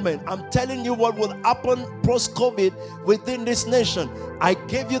young men. I'm telling you what will happen post-COVID within this nation. I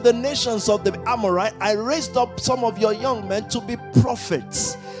gave you the nations of the Amorite. I raised up some of your young men to be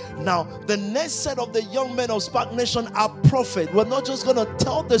prophets. Now, the next set of the young men of Spark Nation are prophets. We're not just going to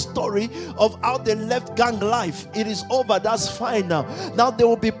tell the story of how they left gang life. It is over. That's fine now. Now, there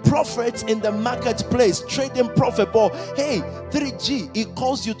will be prophets in the marketplace, trading prophet. But hey, 3G, it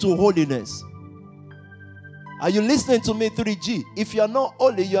calls you to holiness. Are you listening to me, 3G? If you're not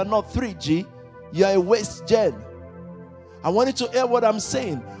holy, you're not 3G. You're a waste gen. I want you to hear what I'm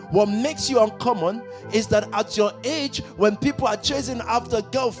saying. What makes you uncommon is that at your age, when people are chasing after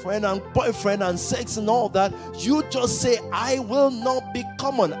girlfriend and boyfriend and sex and all that, you just say, I will not be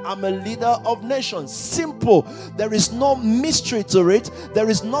common. I'm a leader of nations. Simple. There is no mystery to it. There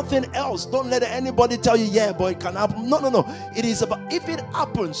is nothing else. Don't let anybody tell you, yeah, but it can happen. No. It is about, if it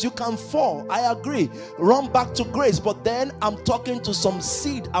happens, you can fall. I agree. Run back to grace. But then I'm talking to some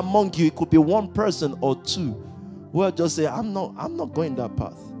seed among you. It could be one person or two. Well, just say, I'm not going that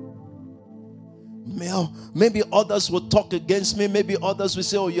path. Maybe others will talk against me. Maybe others will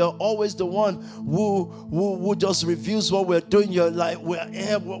say, oh, you're always the one who just reviews what we're doing. You're like,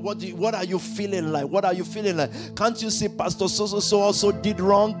 what are you feeling like? What are you feeling like? Can't you see Pastor so also did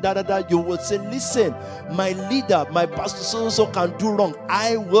wrong? You will say, listen, my leader, my pastor so can do wrong.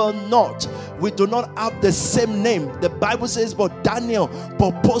 I will not. We do not have the same name. The Bible says, but Daniel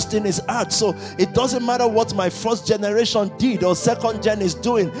proposed in his heart. So it doesn't matter what my first generation did or second gen is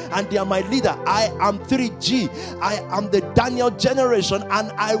doing, and they are my leader. I am 3G. I am the Daniel generation,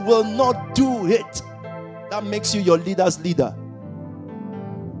 and I will not do it. That makes you your leader's leader.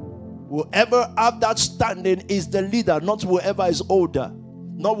 Whoever have that standing is the leader, not whoever is older,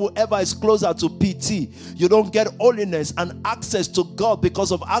 not whoever is closer to PT. You don't get holiness and access to God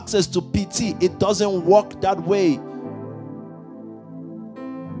because of access to PT. It doesn't work that way.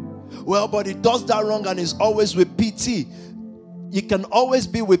 Well, but it does that wrong and is always with PT. You can always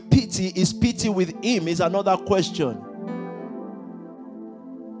be with PT. Is PT with him? Is another question.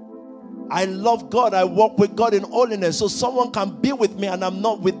 I love God. I walk with God in holiness. So someone can be with me and I'm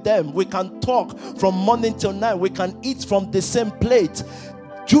not with them. We can talk from morning till night. We can eat from the same plate.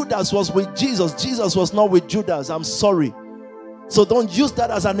 Judas was with Jesus. Jesus was not with Judas. I'm sorry. So don't use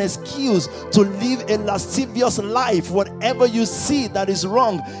that as an excuse to live a lascivious life. Whatever you see that is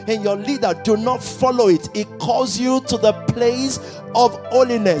wrong in your leader, do not follow it. It calls you to the place of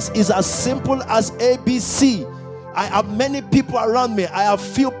holiness. It's as simple as ABC. I have many people around me. I have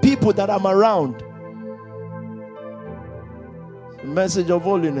few people that I'm around. The message of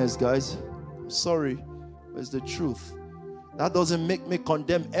holiness, guys. I'm sorry, but it's the truth. That doesn't make me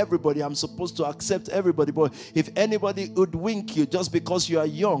condemn everybody. I'm supposed to accept everybody. But if anybody would wink you just because you are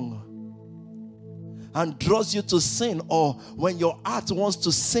young and draws you to sin, or when your heart wants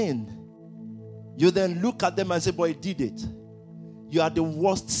to sin, you then look at them and say, boy, he did it. You are the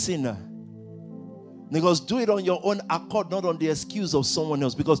worst sinner. Because do it on your own accord, not on the excuse of someone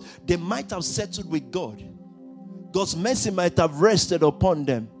else. Because they might have settled with God. God's mercy might have rested upon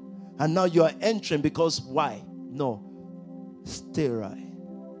them. And now you are entering because why? No. Stay right.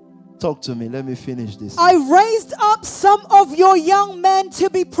 Talk to me. Let me finish this. I raised up some of your young men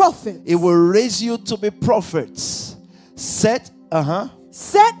to be prophets. It will raise you to be prophets. Set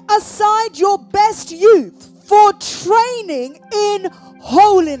aside your best youth for training in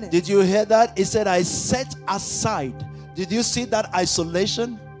holiness. Did you hear that? It said, I set aside. Did you see that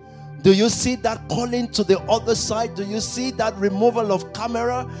isolation? Do you see that calling to the other side? Do you see that removal of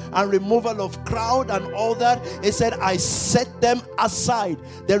camera and removal of crowd and all that? It said, I set them aside.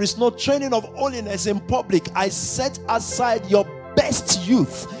 There is no training of holiness in public. I set aside your best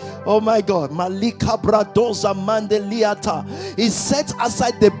youth. Oh my God. Malika Bradoza Mandeliata. He set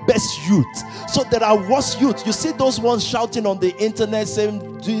aside the best youth. So there are worse youth. You see those ones shouting on the internet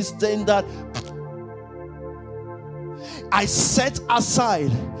saying this, saying that. I set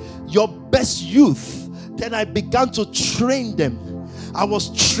aside your best youth. Then I began to train them. I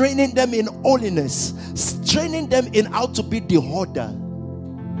was training them in holiness, training them in how to be the hoarder.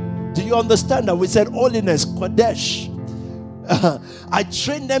 Do you understand that? We said holiness, Kodesh. I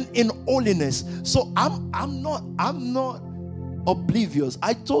trained them in holiness. So I'm not oblivious.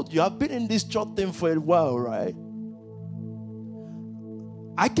 I told you I've been in this church thing for a while, right?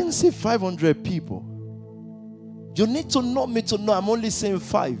 I can see 500 people. You need to know me to know I'm only saying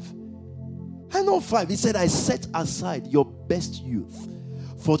 5. I know 5. He said, I set aside your best youth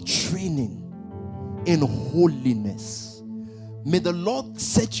for training in holiness. May the Lord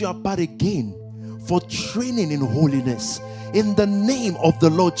set you apart again for training in holiness. In the name of the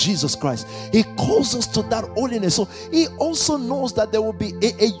Lord Jesus Christ. He calls us to that holiness. So he also knows that there will be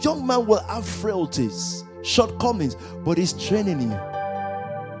a young man will have frailties, shortcomings, but he's training you.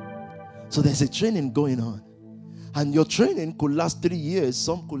 So there's a training going on. And your training could last 3 years.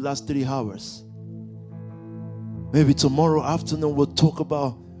 Some could last 3 hours. Maybe tomorrow afternoon we'll talk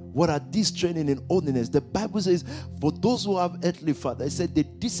about what are these training in holiness. The Bible says, for those who have earthly father, it said they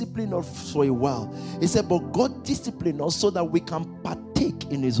discipline us for a while. It said, but God disciplined us so that we can partake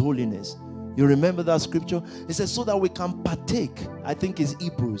in his holiness. You remember that scripture? It says, so that we can partake. I think it's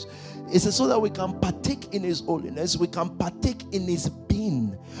Hebrews. It says, so that we can partake in his holiness. We can partake in his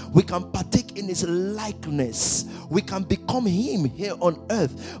being. We can partake in his likeness. We can become him here on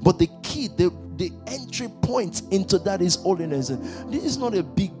earth. But the key, the entry point into that is holiness. And this is not a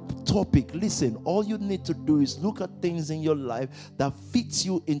big topic. Listen, all you need to do is look at things in your life that fits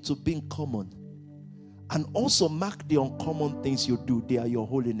you into being common. And also mark the uncommon things you do. They are your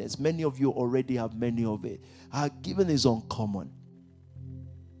holiness. Many of you already have many of it. Our giving is uncommon.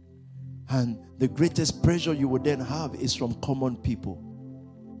 And the greatest pressure you would then have is from common people.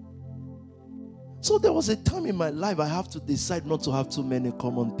 So there was a time in my life I have to decide not to have too many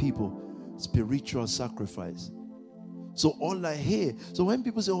common people. Spiritual sacrifice. So all I hear, so when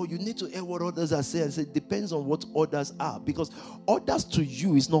people say, oh, you need to hear what others are saying, I say, it depends on what others are. Because others to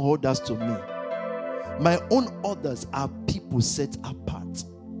you is not others to me. My own others are people set apart.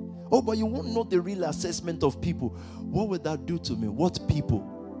 Oh, but you won't know the real assessment of people. What would that do to me? What people?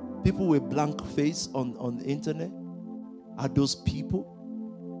 People with blank face on the internet? Are those people?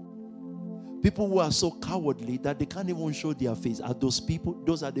 People who are so cowardly that they can't even show their face. Are those people?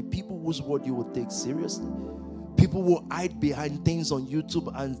 Those are the people whose word you will take seriously. People who hide behind things on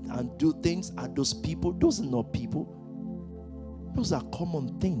YouTube and do things. Are those people? Those are not people. Those are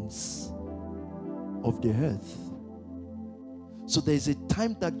common things of the earth. So there's a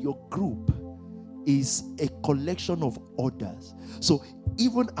time that your group is a collection of orders. So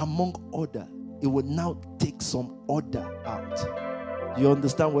even among order, it will now take some order out. You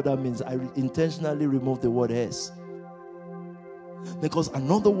understand what that means? I intentionally removed the word S. Because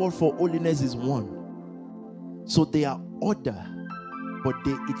another word for holiness is one. So they are order, but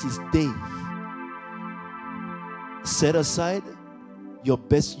it is they. Set aside your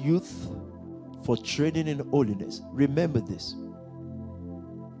best youth for training in holiness. Remember this.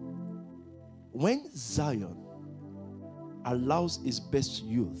 When Zion allows his best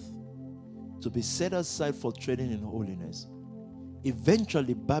youth to be set aside for training in holiness,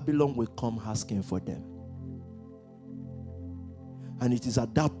 eventually Babylon will come asking for them. And it is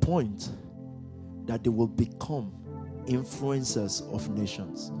at that point that they will become influencers of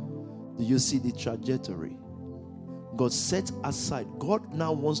nations. Do you see the trajectory? God set aside. God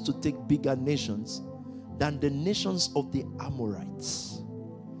now wants to take bigger nations than the nations of the Amorites.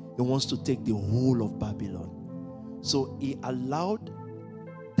 He wants to take the whole of Babylon. So he allowed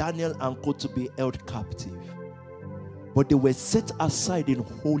Daniel and Co to be held captive. But they were set aside in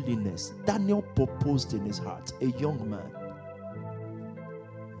holiness. Daniel proposed in his heart, a young man.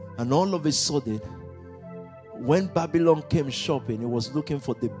 And all of a sudden, when Babylon came shopping, it was looking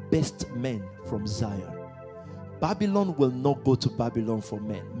for the best men from Zion. Babylon will not go to Babylon for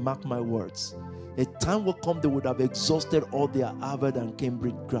men. Mark my words. A time will come they would have exhausted all their Harvard and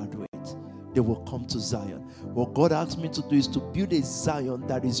Cambridge graduates. They will come to Zion. What God asked me to do is to build a Zion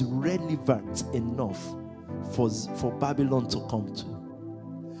that is relevant enough for Babylon to come to.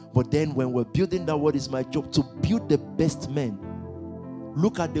 But then when we're building that, what is my job? To build the best men.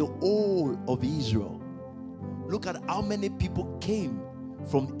 Look at the whole of Israel. Look at how many people came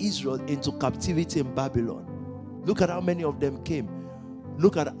from Israel into captivity in Babylon. Look at how many of them came.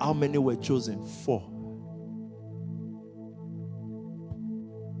 Look at how many were chosen. 4.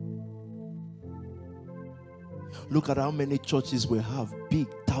 Look at how many churches we have. Big,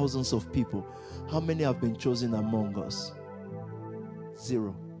 thousands of people. How many have been chosen among us?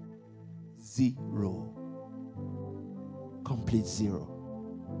 0. 0. Complete 0.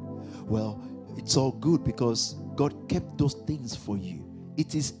 Well, it's all good because God kept those things for you.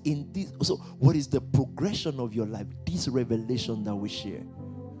 It is in this. So, what is the progression of your life? This revelation that we share.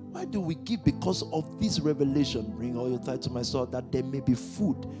 Why do we give? Because of this revelation. Bring all your tithe to my soul that there may be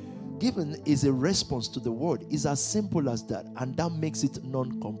food. Given is a response to the word. It's as simple as that. And that makes it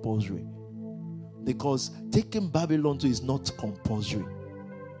non-compulsory. Because taking Babylon to is not compulsory.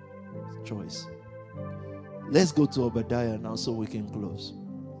 It's choice. Let's go to Obadiah now so we can close.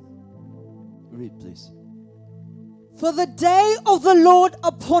 Read, please. For the day of the Lord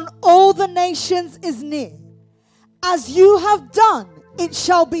upon all the nations is near. As you have done, it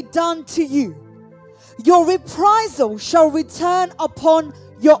shall be done to you. Your reprisal shall return upon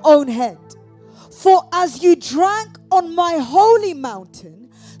your own head. For as you drank on my holy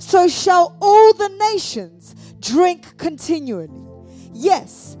mountain, so shall all the nations drink continually.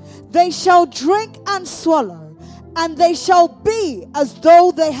 Yes, they shall drink and swallow, and they shall be as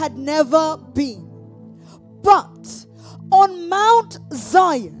though they had never been. But on Mount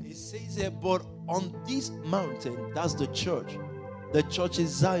Zion, It says here, but on this mountain, that's the church. The church is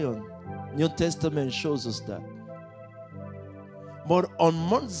Zion. New Testament shows us that. But on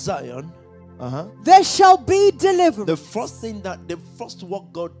Mount Zion, there shall be deliverance. the first work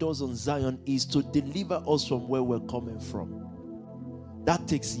God does on Zion is to deliver us from where we're coming from. That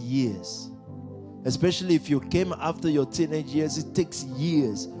takes years. Especially if you came after your teenage years, it takes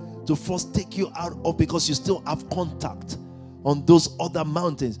years to first take you out of, because you still have contact on those other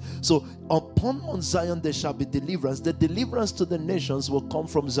mountains. So upon Mount Zion there shall be deliverance. The deliverance to the nations will come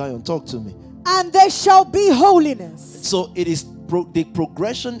from Zion. Talk to me. And there shall be holiness. So it is the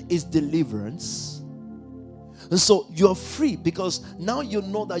progression is deliverance. And so you're free because now you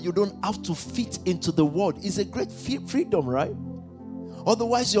know that you don't have to fit into the world. It's a great freedom, right?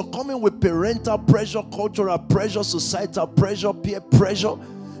 Otherwise you're coming with parental pressure, cultural pressure, societal pressure, peer pressure.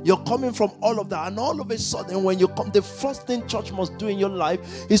 You're coming from all of that, and all of a sudden when you come, the first thing church must do in your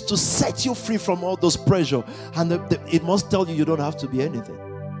life is to set you free from all those pressure. And it must tell you don't have to be anything.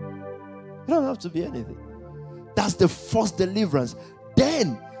 You don't have to be anything. That's the first deliverance.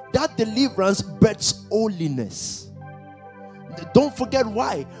 Then that deliverance births holiness. Don't forget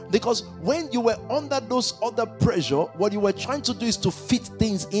why. Because when you were under those other pressure, what you were trying to do is to fit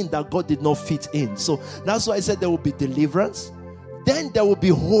things in that God did not fit in. So that's why I said there will be deliverance. Then there will be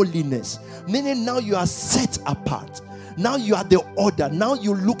holiness. Meaning now you are set apart. Now you are the order. Now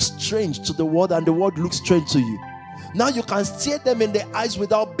you look strange to the world and the world looks strange to you. Now you can stare them in the eyes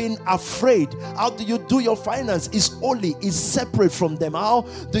without being afraid. How do you do your finance? It's holy. It's separate from them. How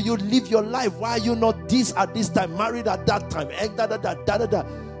do you live your life? Why are you not this at this time, married at that time?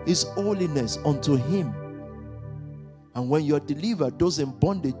 It's holiness unto him. And when you're delivered, those in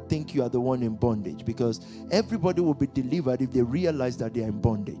bondage think you are the one in bondage, because everybody will be delivered if they realize that they are in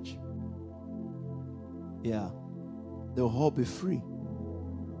bondage. Yeah. They'll all be free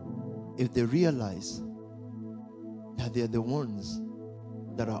if they realize that they're the ones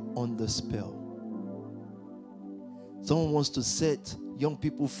that are under spell. Someone wants to set young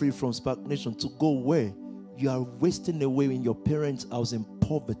people free from stagnation to go where? You are wasting away in your parents' house in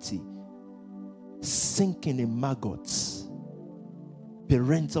poverty, sinking in maggots,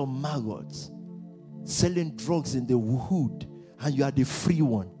 parental maggots, selling drugs in the hood, and you are the free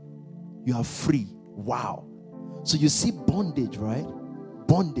one. You are free. Wow. So you see bondage, right?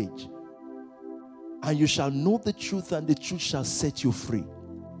 Bondage. And you shall know the truth, and the truth shall set you free.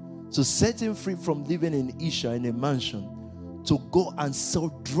 So setting free from living in Isha in a mansion to go and sell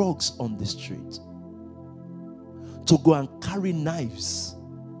drugs on the street, to go and carry knives.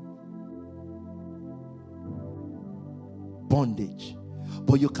 Bondage.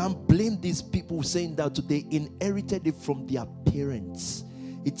 But you can't blame these people saying that they inherited it from their parents.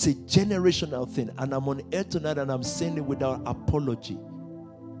 It's a generational thing. And I'm on air tonight and I'm saying it without apology.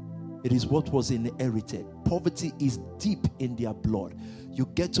 It is what was inherited. Poverty is deep in their blood. You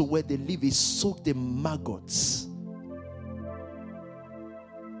get to where they live, it's soaked in maggots.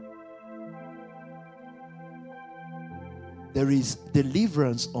 There is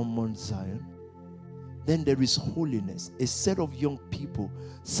deliverance on Mount Zion. Then there is holiness. A set of young people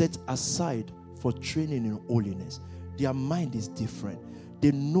set aside for training in holiness. Their mind is different.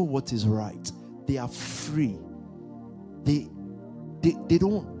 They know what is right. They are free. They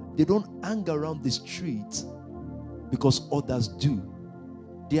don't hang around the streets because others do.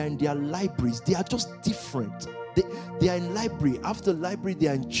 They are in their libraries. They are just different. They are in library. After library, they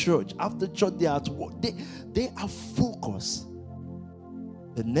are in church. After church, they are at work. They are focused.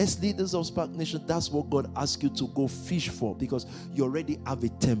 The next leaders of Spark Nation, that's what God asks you to go fish for, because you already have a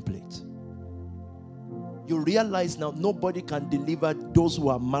template. You realize now nobody can deliver those who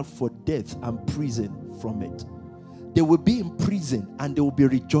are marked for death and prison from it. They will be in prison and they will be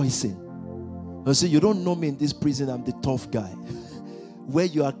rejoicing. I say, you don't know me in this prison, I'm the tough guy. Where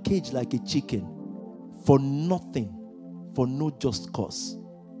you are caged like a chicken for nothing, for no just cause.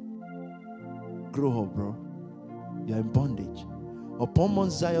 Grow up, bro. You are in bondage. Upon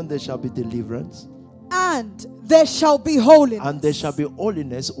Mount Zion there shall be deliverance. And there shall be holiness. And there shall be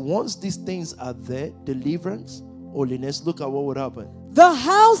holiness. Once these things are there, deliverance, holiness, look at what would happen. The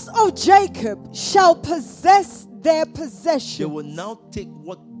house of Jacob shall possess their possessions. They will now take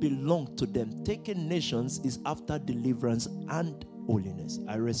what belonged to them. Taking nations is after deliverance and holiness.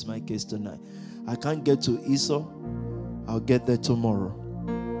 I rest my case tonight. I can't get to Esau. I'll get there tomorrow.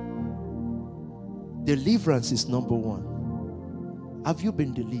 Deliverance is number one. Have you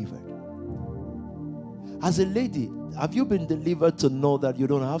been delivered? As a lady, have you been delivered to know that you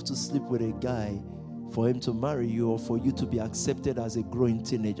don't have to sleep with a guy for him to marry you or for you to be accepted as a growing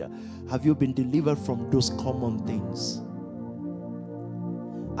teenager? Have you been delivered from those common things?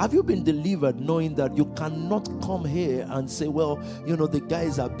 Have you been delivered knowing that you cannot come here and say, well, you know, the guy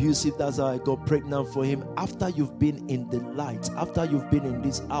is abusive, that's how I got pregnant for him, after you've been in the light, after you've been in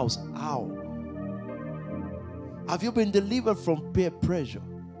this house? How? Have you been delivered from peer pressure?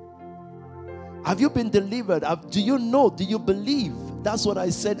 Have you been delivered? Do you know? Do you believe? That's what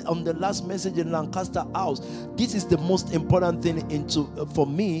I said on the last message in Lancaster House. This is the most important thing for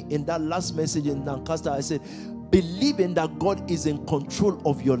me in that last message in Lancaster. I said, believing that God is in control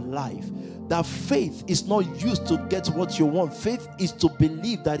of your life. That faith is not used to get what you want. Faith is to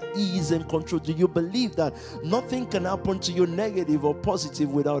believe that He is in control. Do you believe that nothing can happen to you negative or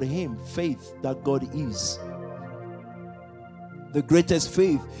positive without Him? Faith that God is. The greatest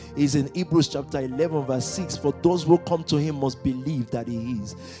faith is in Hebrews chapter 11 verse 6. For those who come to Him must believe that He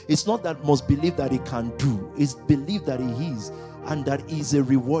is. It's not that must believe that He can do. It's believe that He is and that He is a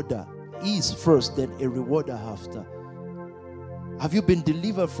rewarder. He is first, then a rewarder after. Have you been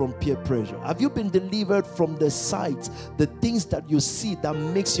delivered from peer pressure? Have you been delivered from the sight, the things that you see that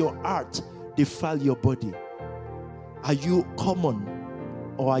makes your heart defile your body? Are you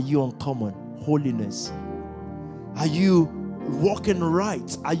common or are you uncommon? Holiness. Are you walking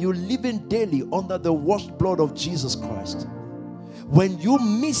right? Are you living daily under the washed blood of Jesus Christ? When you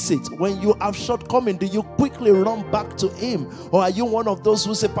miss it, when you have shortcoming, do you quickly run back to Him? Or are you one of those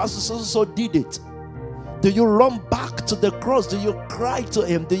who say, Pastor so did it? Do you run back to the cross? Do you cry to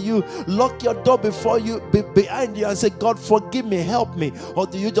Him? Do you lock your door behind you and say, God, forgive me, help me? Or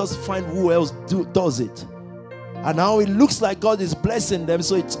do you just find who else does it? And now it looks like God is blessing them,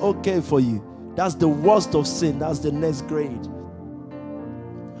 so it's okay for you. That's the worst of sin. That's the next grade.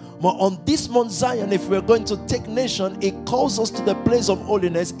 But on this Mount Zion, if we're going to take nation, it calls us to the place of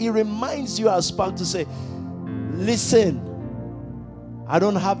holiness. It reminds you as Spark to say, listen, I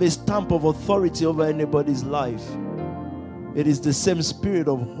don't have a stamp of authority over anybody's life. It is the same spirit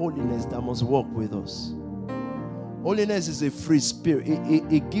of holiness that must walk with us. Holiness is a free spirit.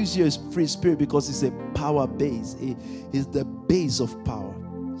 It gives you a free spirit because it's a power base. It is the base of power.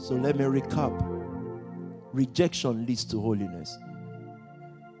 So let me recap. Rejection leads to holiness.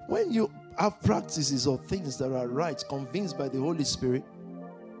 When you have practices or things that are right, convinced by the Holy Spirit,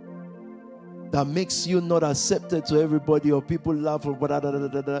 that makes you not accepted to everybody or people laugh or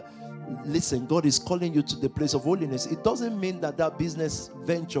listen, God is calling you to the place of holiness. It doesn't mean that business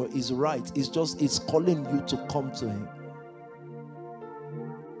venture is right. It's calling you to come to Him.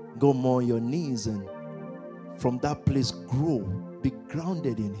 Go more on your knees and from that place grow. Be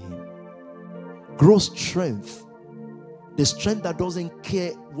grounded in Him. Grow strength. The strength that doesn't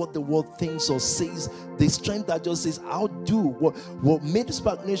care what the world thinks or says. The strength that just says, I'll do. What made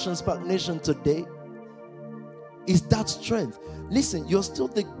Spark Nation today is that strength. Listen, you're still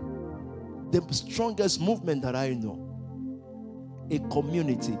the strongest movement that I know. A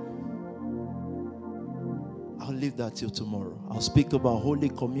community. I'll leave that till tomorrow. I'll speak about Holy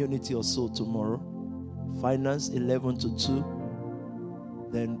Community or so tomorrow. Finance 11 to 2.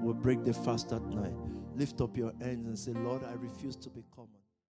 Then we'll break the fast at 9. Lift up your hands and say, Lord, I refuse to be common.